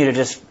continue to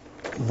just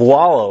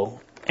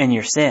wallow in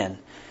your sin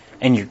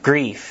and your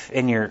grief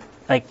and your,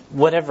 like,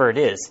 whatever it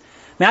is.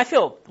 I mean, I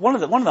feel one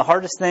of the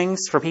hardest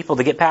things for people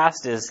to get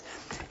past is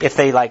if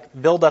they like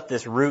build up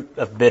this root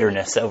of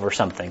bitterness over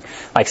something.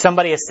 Like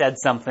somebody has said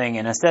something,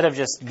 and instead of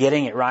just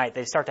getting it right,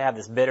 they start to have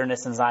this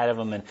bitterness inside of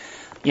them. And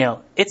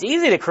it's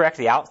easy to correct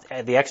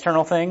the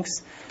external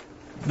things,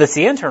 but it's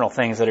the internal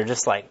things that are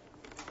just like,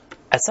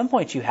 at some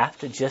point you have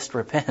to just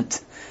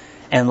repent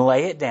and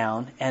lay it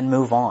down and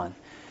move on.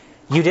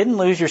 You didn't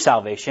lose your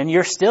salvation.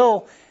 You're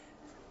still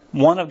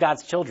one of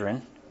God's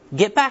children.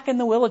 Get back in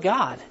the will of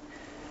God.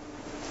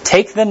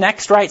 Take the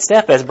next right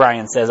step, as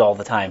Brian says all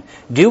the time.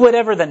 Do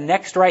whatever the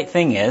next right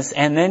thing is,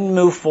 and then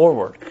move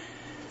forward.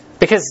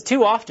 Because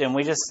too often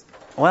we just,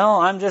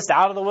 I'm just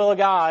out of the will of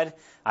God.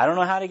 I don't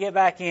know how to get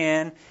back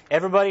in.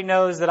 Everybody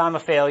knows that I'm a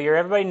failure.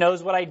 Everybody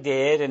knows what I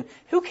did, and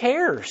who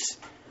cares?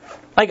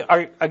 Like,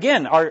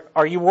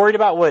 are you worried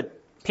about what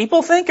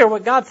people think or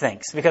what God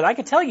thinks? Because I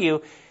can tell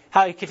you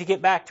how you could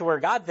get back to where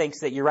God thinks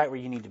that you're right where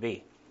you need to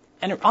be.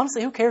 And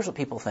honestly, who cares what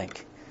people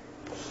think?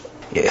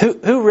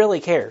 Who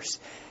really cares?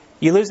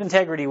 You lose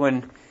integrity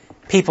when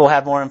people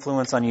have more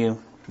influence on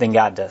you than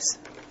God does.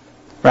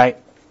 Right?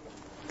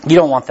 You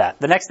don't want that.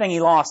 The next thing he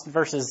lost,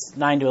 verses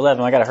 9 to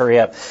 11, I got to hurry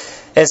up.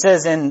 It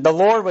says, and the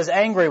Lord was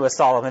angry with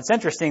Solomon. It's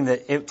interesting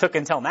that it took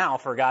until now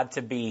for God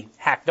to be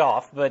hacked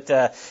off. But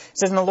it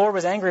says, and the Lord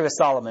was angry with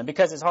Solomon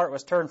because his heart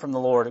was turned from the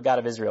Lord, the God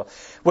of Israel,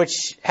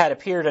 which had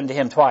appeared unto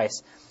him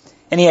twice.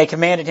 And he had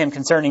commanded him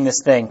concerning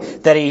this thing,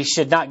 that he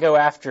should not go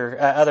after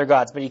other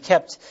gods, but he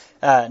kept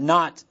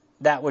not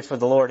that which the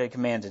Lord had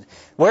commanded.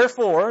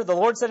 Wherefore the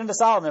Lord said unto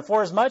Solomon,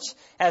 forasmuch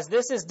as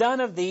this is done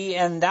of thee,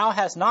 and thou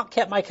hast not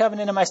kept my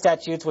covenant and my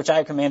statutes, which I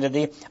have commanded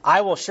thee,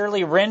 I will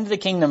surely rend the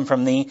kingdom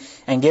from thee,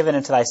 and give it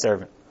unto thy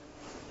servant.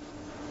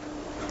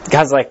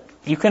 God's like,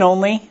 you can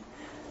only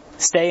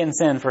stay in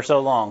sin for so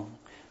long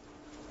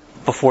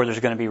before there's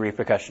going to be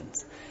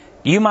repercussions.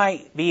 You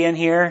might be in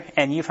here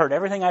and you've heard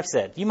everything I've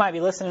said. You might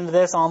be listening to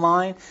this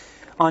online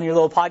on your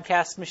little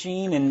podcast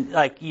machine, and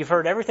like you've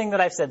heard everything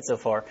that I've said so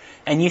far,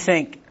 and you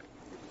think,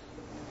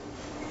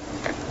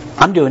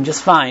 I'm doing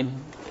just fine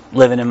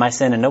living in my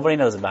sin and nobody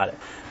knows about it.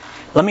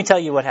 Let me tell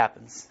you what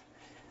happens.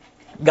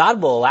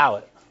 God will allow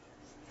it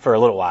for a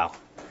little while,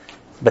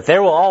 but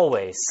there will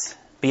always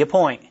be a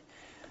point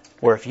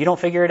where if you don't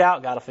figure it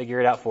out, God will figure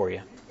it out for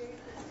you.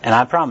 And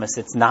I promise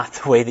it's not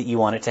the way that you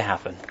want it to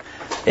happen.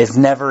 It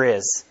never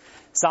is.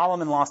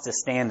 Solomon lost his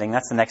standing.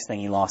 That's the next thing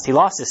he lost. He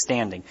lost his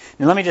standing.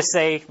 And let me just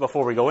say,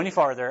 before we go any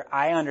farther,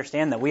 I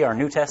understand that we are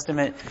New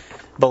Testament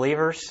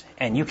believers,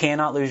 and you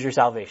cannot lose your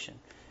salvation.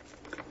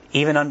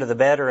 Even under the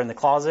bed or in the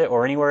closet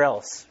or anywhere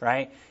else,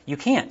 right? You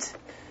can't.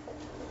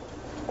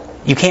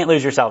 You can't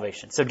lose your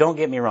salvation. So don't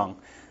get me wrong.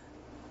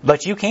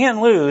 But you can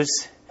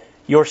lose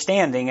your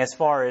standing as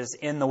far as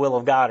in the will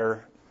of God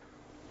or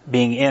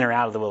being in or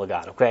out of the will of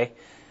God, okay?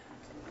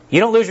 You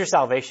don't lose your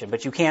salvation,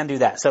 but you can do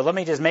that. So let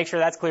me just make sure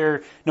that's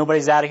clear.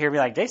 Nobody's out of here be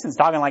like, Jason's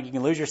talking like you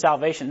can lose your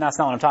salvation. That's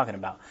not what I'm talking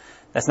about.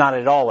 That's not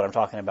at all what I'm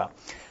talking about.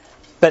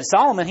 But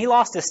Solomon, he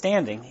lost his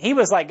standing. He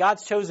was like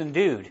God's chosen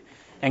dude.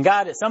 And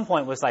God at some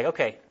point was like,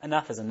 okay,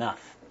 enough is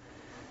enough.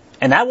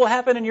 And that will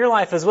happen in your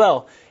life as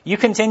well. You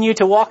continue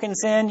to walk in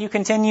sin. You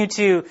continue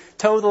to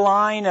toe the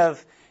line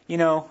of,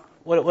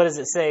 what does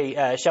it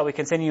say? Shall we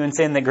continue in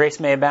sin that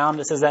grace may abound?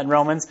 It says that in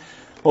Romans.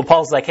 Well,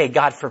 Paul's like, hey,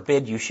 God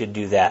forbid you should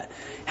do that.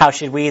 How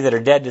should we that are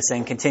dead to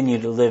sin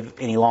continue to live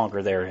any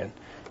longer therein?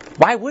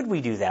 Why would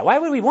we do that? Why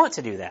would we want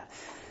to do that?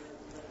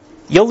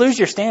 You'll lose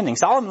your standing.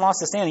 Solomon lost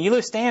his standing. You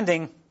lose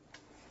standing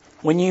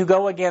when you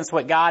go against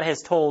what God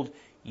has told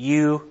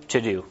you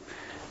to do.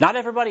 Not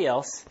everybody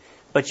else,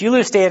 but you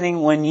lose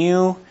standing when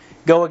you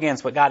go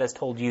against what God has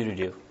told you to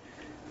do.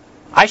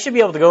 I should be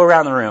able to go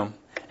around the room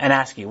and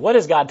ask you, what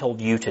has God told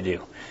you to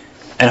do?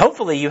 And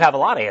hopefully you have a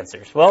lot of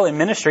answers. Well, in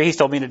ministry, He's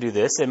told me to do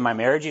this. In my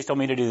marriage, He's told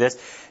me to do this.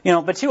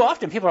 But too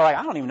often people are like,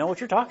 I don't even know what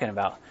you're talking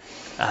about.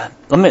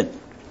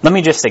 Let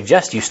me just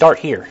suggest you start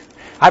here.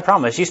 I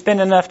promise, you spend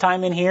enough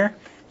time in here,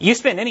 you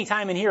spend any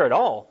time in here at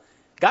all,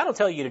 God will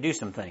tell you to do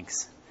some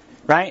things,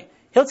 right?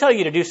 He'll tell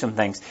you to do some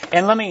things.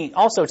 And let me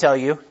also tell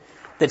you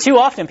that too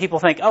often people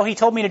think, oh, He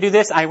told me to do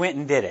this, I went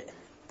and did it.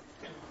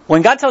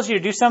 When God tells you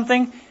to do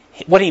something,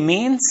 what He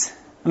means,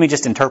 let me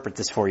just interpret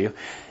this for you.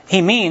 He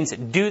means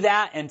do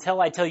that until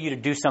I tell you to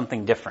do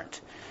something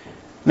different.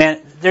 Man,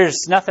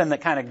 there's nothing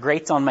that kind of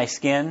grates on my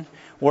skin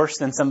worse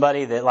than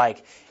somebody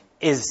that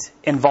is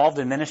involved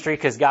in ministry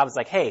because God was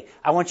like, hey,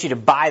 I want you to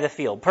buy the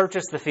field,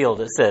 purchase the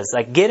field, it says.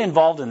 Get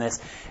involved in this.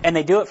 And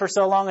they do it for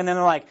so long and then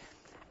they're like,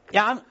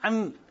 yeah,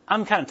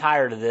 I'm kind of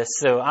tired of this,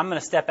 so I'm going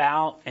to step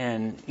out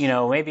and,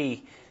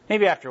 maybe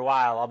after a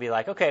while I'll be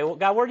like, okay, well,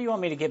 God, where do you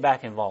want me to get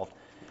back involved?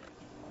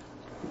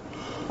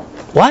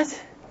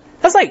 What?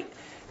 That's like,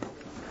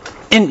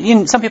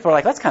 and some people are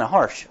like, that's kind of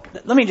harsh.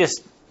 Let me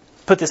just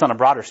put this on a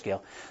broader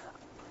scale.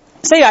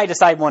 Say I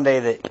decide one day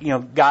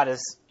that, God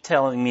is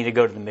telling me to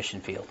go to the mission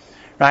field,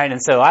 right?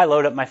 And so I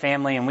load up my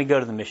family and we go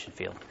to the mission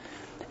field.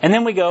 And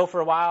then we go for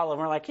a while and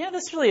we're like, yeah,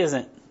 this really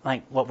isn't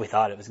like what we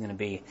thought it was going to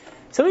be.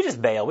 So we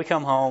just bail. We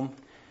come home.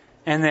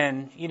 And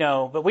then,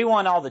 but we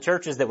want all the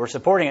churches that were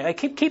supporting it.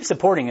 Keep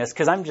supporting us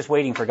because I'm just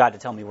waiting for God to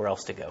tell me where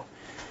else to go.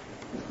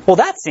 Well,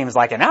 that seems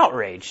like an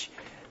outrage.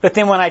 But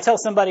then when I tell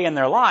somebody in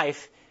their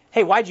life,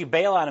 hey, why'd you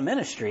bail out of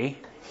ministry?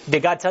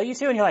 Did God tell you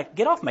to? And you're like,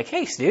 get off my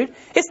case, dude.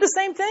 It's the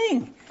same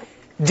thing.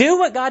 Do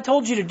what God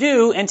told you to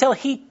do until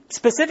He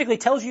specifically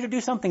tells you to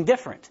do something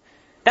different.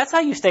 That's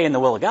how you stay in the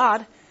will of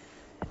God.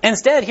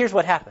 Instead, here's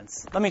what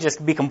happens. Let me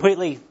just be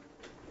completely...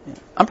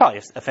 I'm probably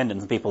just offending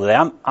some people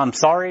today. I'm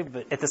sorry,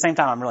 but at the same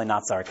time, I'm really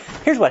not sorry.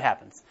 Here's what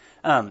happens.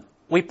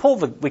 We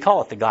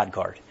call it the God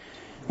card.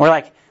 We're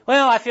like,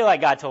 well, I feel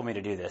like God told me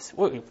to do this.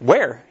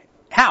 Where?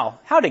 How?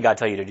 How did God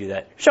tell you to do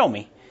that? Show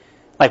me.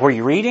 Like, were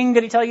you reading?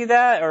 Did He tell you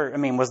that?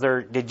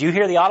 Or, did you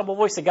hear the audible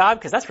voice of God?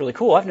 Because that's really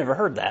cool. I've never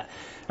heard that,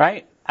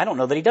 right? I don't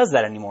know that He does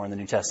that anymore in the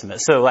New Testament.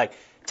 So,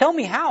 tell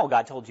me how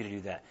God told you to do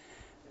that.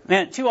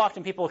 Man, too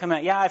often people come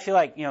out, yeah, I feel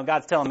like,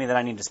 God's telling me that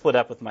I need to split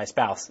up with my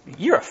spouse.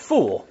 You're a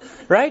fool,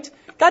 right?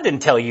 God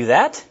didn't tell you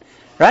that,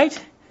 right?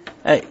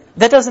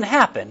 That doesn't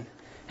happen.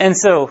 And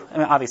so,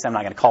 obviously I'm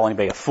not going to call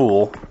anybody a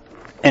fool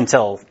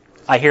until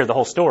I hear the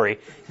whole story.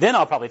 Then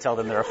I'll probably tell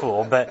them they're a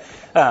fool. But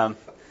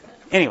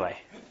anyway,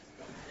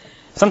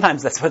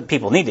 sometimes that's what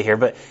people need to hear.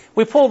 But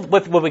we pulled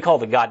what we call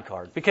the God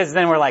card. Because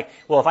then we're like,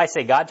 well, if I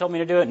say God told me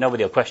to do it,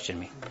 nobody will question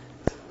me.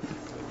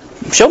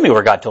 Show me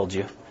where God told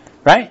you,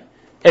 right?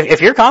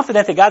 If you're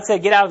confident that God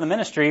said get out of the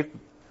ministry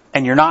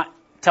and you're not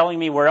telling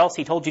me where else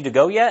He told you to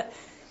go yet,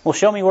 well,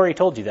 show me where He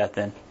told you that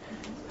then.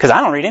 Because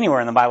I don't read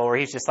anywhere in the Bible where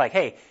he's just like,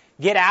 hey,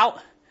 get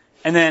out,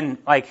 and then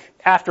like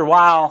after a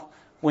while,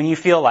 when you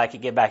feel like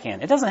it, get back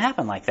in. It doesn't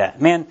happen like that.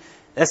 Man,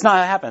 that's not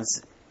how it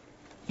happens.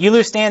 You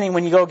lose standing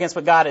when you go against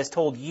what God has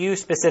told you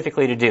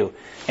specifically to do.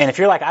 And if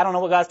you're like, I don't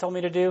know what God's told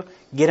me to do,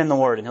 get in the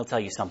Word and He'll tell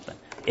you something.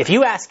 If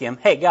you ask Him,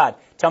 hey, God,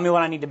 tell me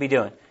what I need to be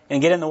doing,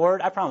 and get in the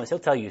Word, I promise He'll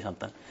tell you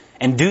something.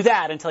 And do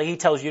that until He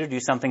tells you to do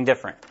something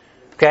different.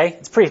 Okay?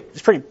 It's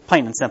pretty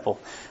plain and simple.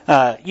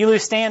 You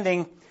lose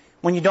standing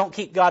when you don't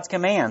keep God's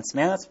commands.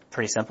 Man, that's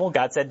pretty simple.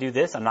 God said do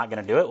this, I'm not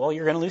going to do it. Well,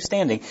 you're going to lose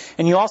standing.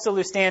 And you also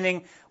lose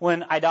standing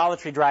when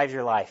idolatry drives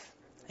your life.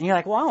 And you're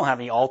like, well, I don't have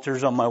any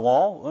altars on my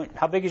wall.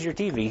 How big is your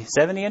TV?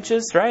 70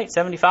 inches, right?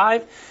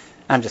 75?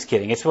 I'm just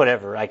kidding. It's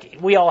whatever. Like,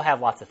 we all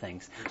have lots of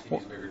things. Your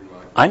TV's bigger than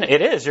mine. I know,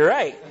 it is, you're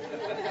right.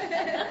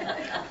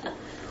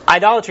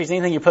 Idolatry is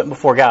anything you're putting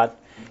before God.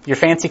 Your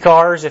fancy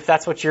cars, if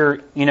that's what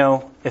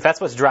if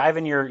that's what's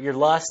driving your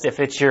lust, if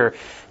it's your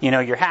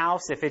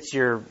house, if it's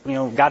your,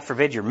 God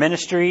forbid, your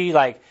ministry,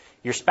 like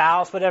your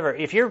spouse, whatever.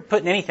 If you're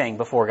putting anything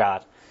before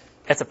God,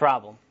 that's a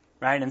problem,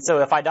 right? And so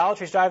if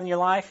idolatry is driving your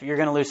life, you're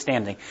going to lose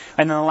standing.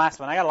 And then the last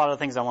one, I got a lot of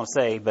things I want to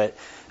say, but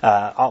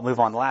I'll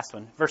move on to the last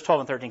one. Verse 12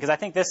 and 13, because I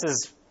think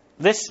this,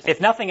 if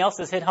nothing else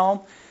has hit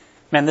home,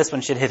 man, this one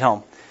should hit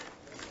home.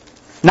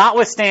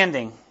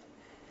 Notwithstanding,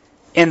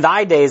 in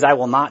thy days I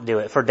will not do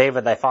it for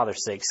David thy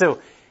father's sake. So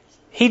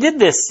he did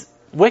this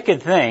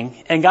wicked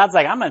thing, and God's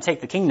like, I'm going to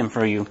take the kingdom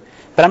from you,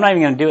 but I'm not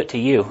even going to do it to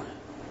you.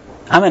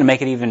 I'm going to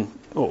make it even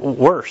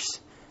worse.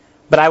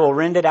 But I will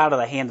rend it out of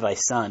the hand of thy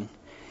son.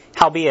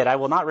 Howbeit, I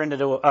will not rend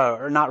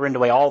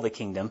away all the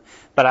kingdom,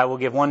 but I will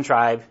give one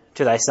tribe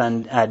to thy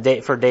son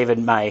for David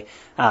my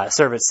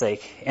servant's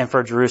sake, and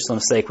for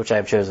Jerusalem's sake, which I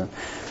have chosen.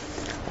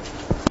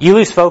 You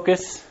lose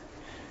focus.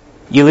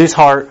 You lose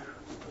heart.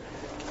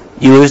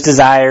 You lose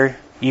desire.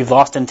 You've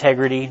lost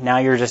integrity. Now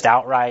you're just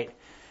outright.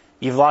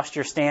 You've lost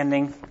your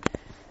standing.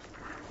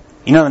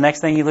 You know the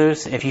next thing you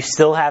lose? If you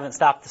still haven't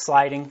stopped the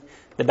sliding,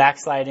 the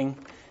backsliding,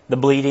 the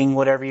bleeding,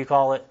 whatever you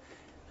call it.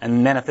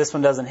 And then if this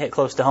one doesn't hit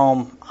close to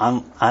home,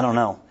 I don't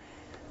know.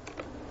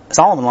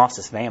 Solomon lost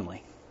his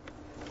family.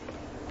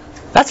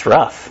 That's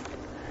rough.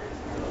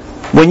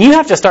 When you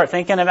have to start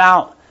thinking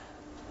about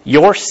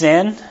your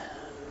sin,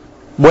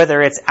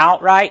 whether it's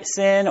outright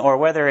sin or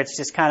whether it's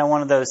just kind of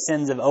one of those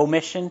sins of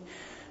omission,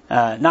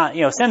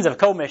 sins of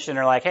commission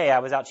are like, hey, I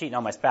was out cheating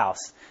on my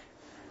spouse,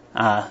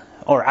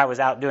 or I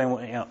was out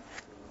doing,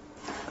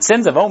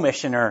 Sins of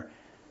omission are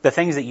the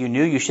things that you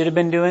knew you should have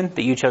been doing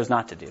that you chose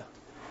not to do,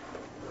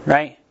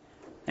 right?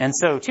 And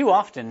so too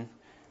often,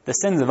 the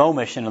sins of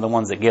omission are the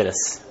ones that get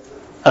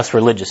us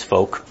religious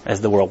folk, as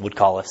the world would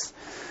call us.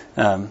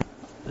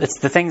 It's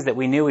the things that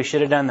we knew we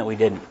should have done that we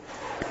didn't,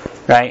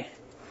 right?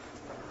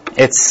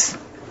 It's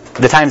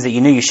the times that you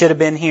knew you should have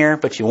been here,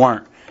 but you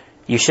weren't.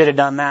 You should have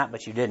done that,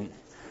 but you didn't.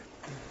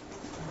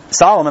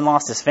 Solomon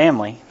lost his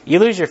family. You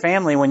lose your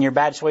family when your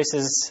bad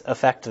choices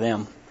affect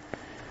them.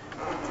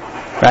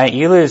 Right?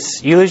 You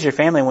lose your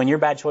family when your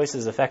bad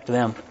choices affect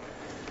them.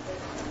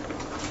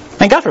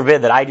 And God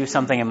forbid that I do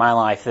something in my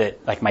life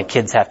that like my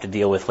kids have to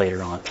deal with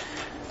later on.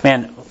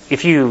 Man,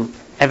 if you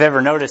have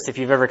ever noticed, if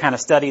you've ever kind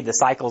of studied the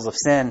cycles of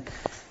sin,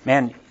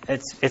 man,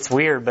 it's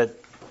weird, but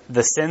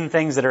the sin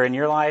things that are in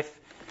your life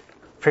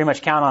pretty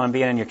much count on them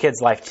being in your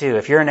kid's life too.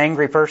 If you're an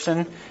angry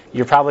person,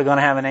 you're probably going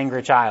to have an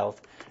angry child,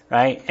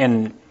 right?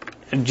 And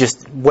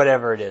just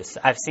whatever it is.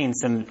 I've seen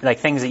some like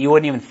things that you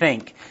wouldn't even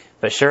think,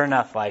 but sure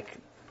enough, like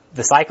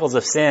the cycles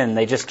of sin,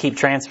 they just keep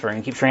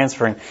transferring.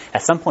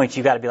 At some point,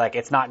 you got to be like,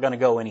 it's not going to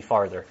go any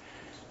farther,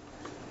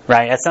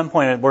 right? At some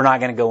point, we're not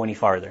going to go any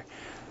farther.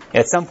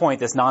 At some point,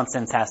 this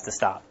nonsense has to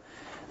stop.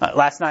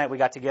 Last night, we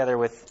got together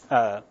with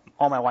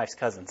all my wife's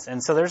cousins,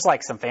 and so there's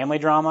like some family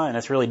drama, and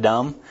it's really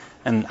dumb.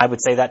 And I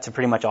would say that to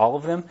pretty much all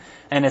of them.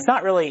 And it's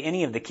not really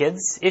any of the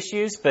kids'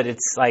 issues, but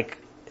it's like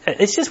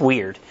it's just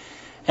weird.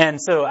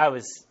 And so I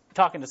was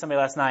talking to somebody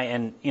last night,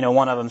 and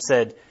one of them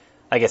said,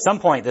 like, at some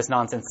point, this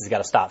nonsense has got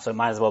to stop, so it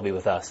might as well be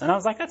with us. And I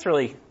was like,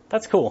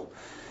 that's cool.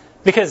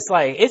 Because,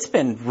 like, it's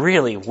been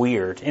really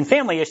weird. And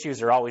family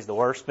issues are always the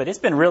worst, but it's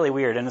been really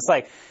weird. And it's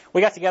like,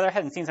 we got together, I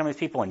hadn't seen some of these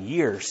people in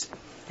years.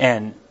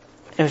 And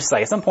it was just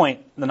like, at some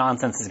point, the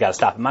nonsense has got to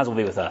stop. It might as well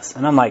be with us.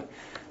 And I'm like,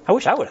 I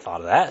wish I would have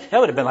thought of that. That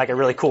would have been, like, a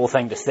really cool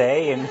thing to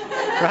say, and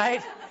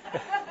right?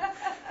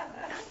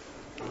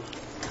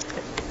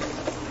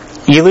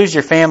 You lose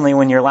your family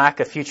when your lack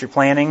of future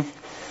planning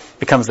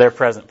becomes their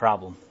present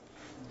problem.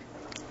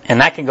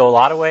 And that can go a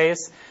lot of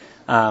ways.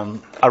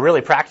 A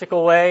really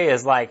practical way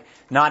is like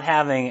not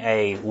having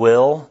a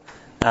will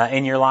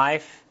in your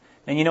life.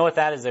 And you know what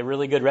that is a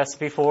really good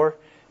recipe for?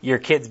 Your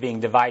kids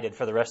being divided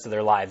for the rest of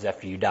their lives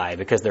after you die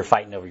because they're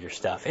fighting over your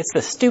stuff. It's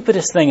the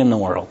stupidest thing in the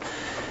world,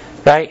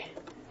 right?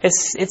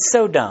 It's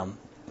so dumb.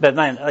 But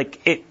man,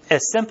 like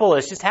as simple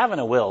as just having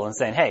a will and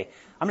saying, "Hey,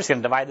 I'm just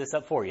going to divide this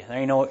up for you.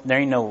 There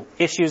ain't no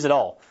issues at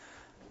all."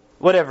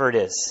 Whatever it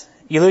is,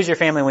 you lose your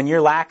family when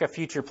your lack of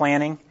future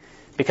planning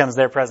becomes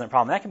their present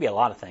problem. That could be a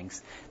lot of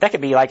things. That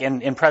could be like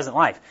in present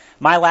life.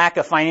 My lack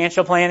of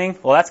financial planning,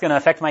 well, that's going to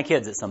affect my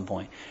kids at some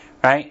point,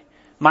 right?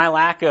 My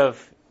lack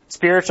of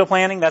spiritual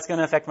planning, that's going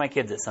to affect my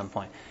kids at some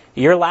point.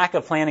 Your lack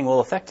of planning will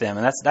affect them,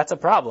 and that's a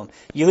problem.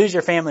 You lose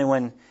your family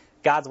when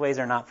God's ways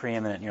are not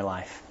preeminent in your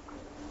life.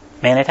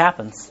 Man, it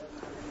happens.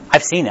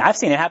 I've seen it. I've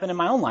seen it happen in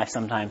my own life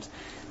sometimes.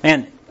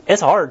 Man,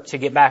 it's hard to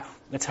get back.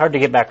 It's hard to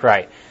get back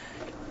right.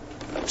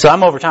 So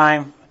I'm over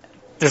time.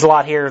 There's a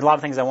lot here. There's a lot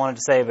of things I wanted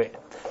to say, but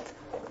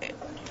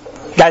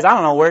guys, I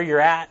don't know where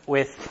you're at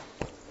with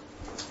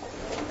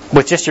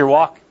just your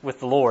walk with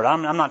the Lord.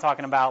 I'm not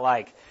talking about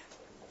like,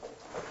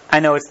 I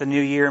know it's the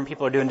new year and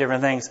people are doing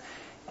different things.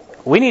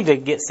 We need to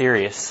get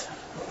serious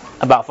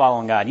about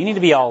following God. You need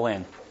to be all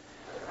in.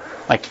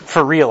 Like,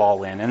 for real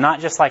all in. And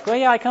not just like, well,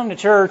 yeah, I come to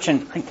church,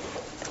 and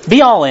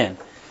be all in.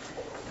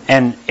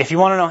 And if you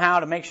want to know how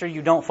to make sure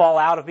you don't fall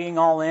out of being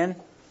all in,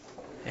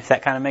 if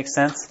that kind of makes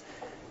sense,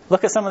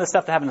 look at some of the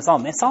stuff that happened to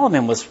Solomon. And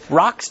Solomon was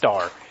rock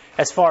star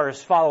as far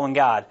as following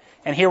God.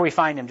 And here we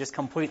find him just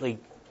completely,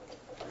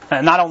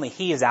 not only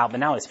he is out, but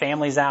now his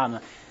family's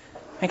out.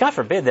 And God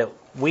forbid that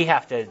we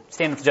have to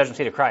stand at the judgment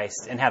seat of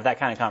Christ and have that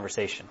kind of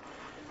conversation.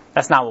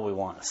 That's not what we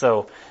want.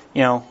 So,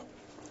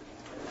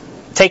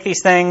 take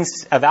these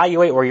things,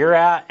 evaluate where you're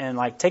at, and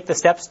take the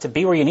steps to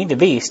be where you need to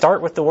be.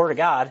 Start with the Word of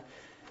God,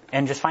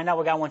 and just find out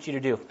what God wants you to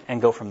do, and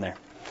go from there.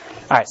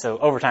 All right, so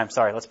overtime.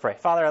 Sorry, let's pray.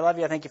 Father, I love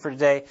you. I thank you for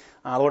today.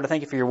 Lord, I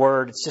thank you for your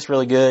Word. It's just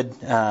really good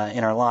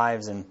in our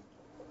lives, and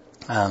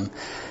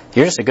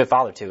you're just a good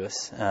Father to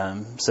us.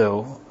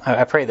 So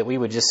I pray that we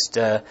would just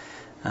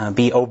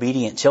be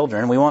obedient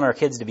children. We want our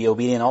kids to be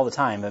obedient all the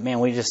time, but man,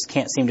 we just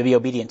can't seem to be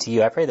obedient to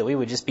you. I pray that we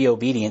would just be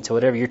obedient to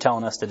whatever you're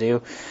telling us to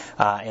do,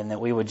 and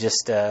that we would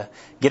just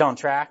get on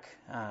track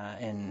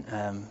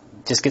and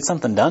just get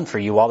something done for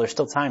you while there's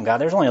still time, God.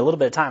 There's only a little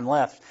bit of time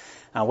left,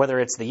 whether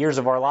it's the years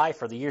of our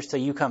life or the years till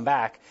you come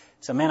back.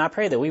 So man, I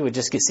pray that we would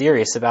just get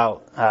serious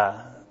about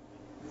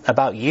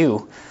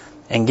you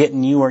and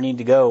getting you where you need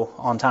to go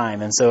on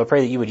time. And so I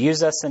pray that you would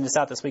use us, send us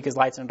out this week as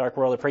lights in a dark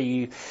world. I pray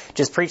you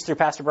just preach through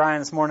Pastor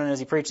Brian this morning as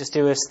he preaches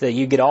to us, that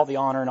you get all the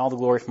honor and all the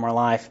glory from our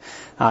life.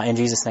 In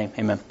Jesus' name,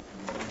 amen.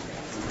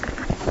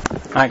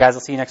 All right, guys,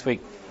 I'll see you next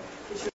week.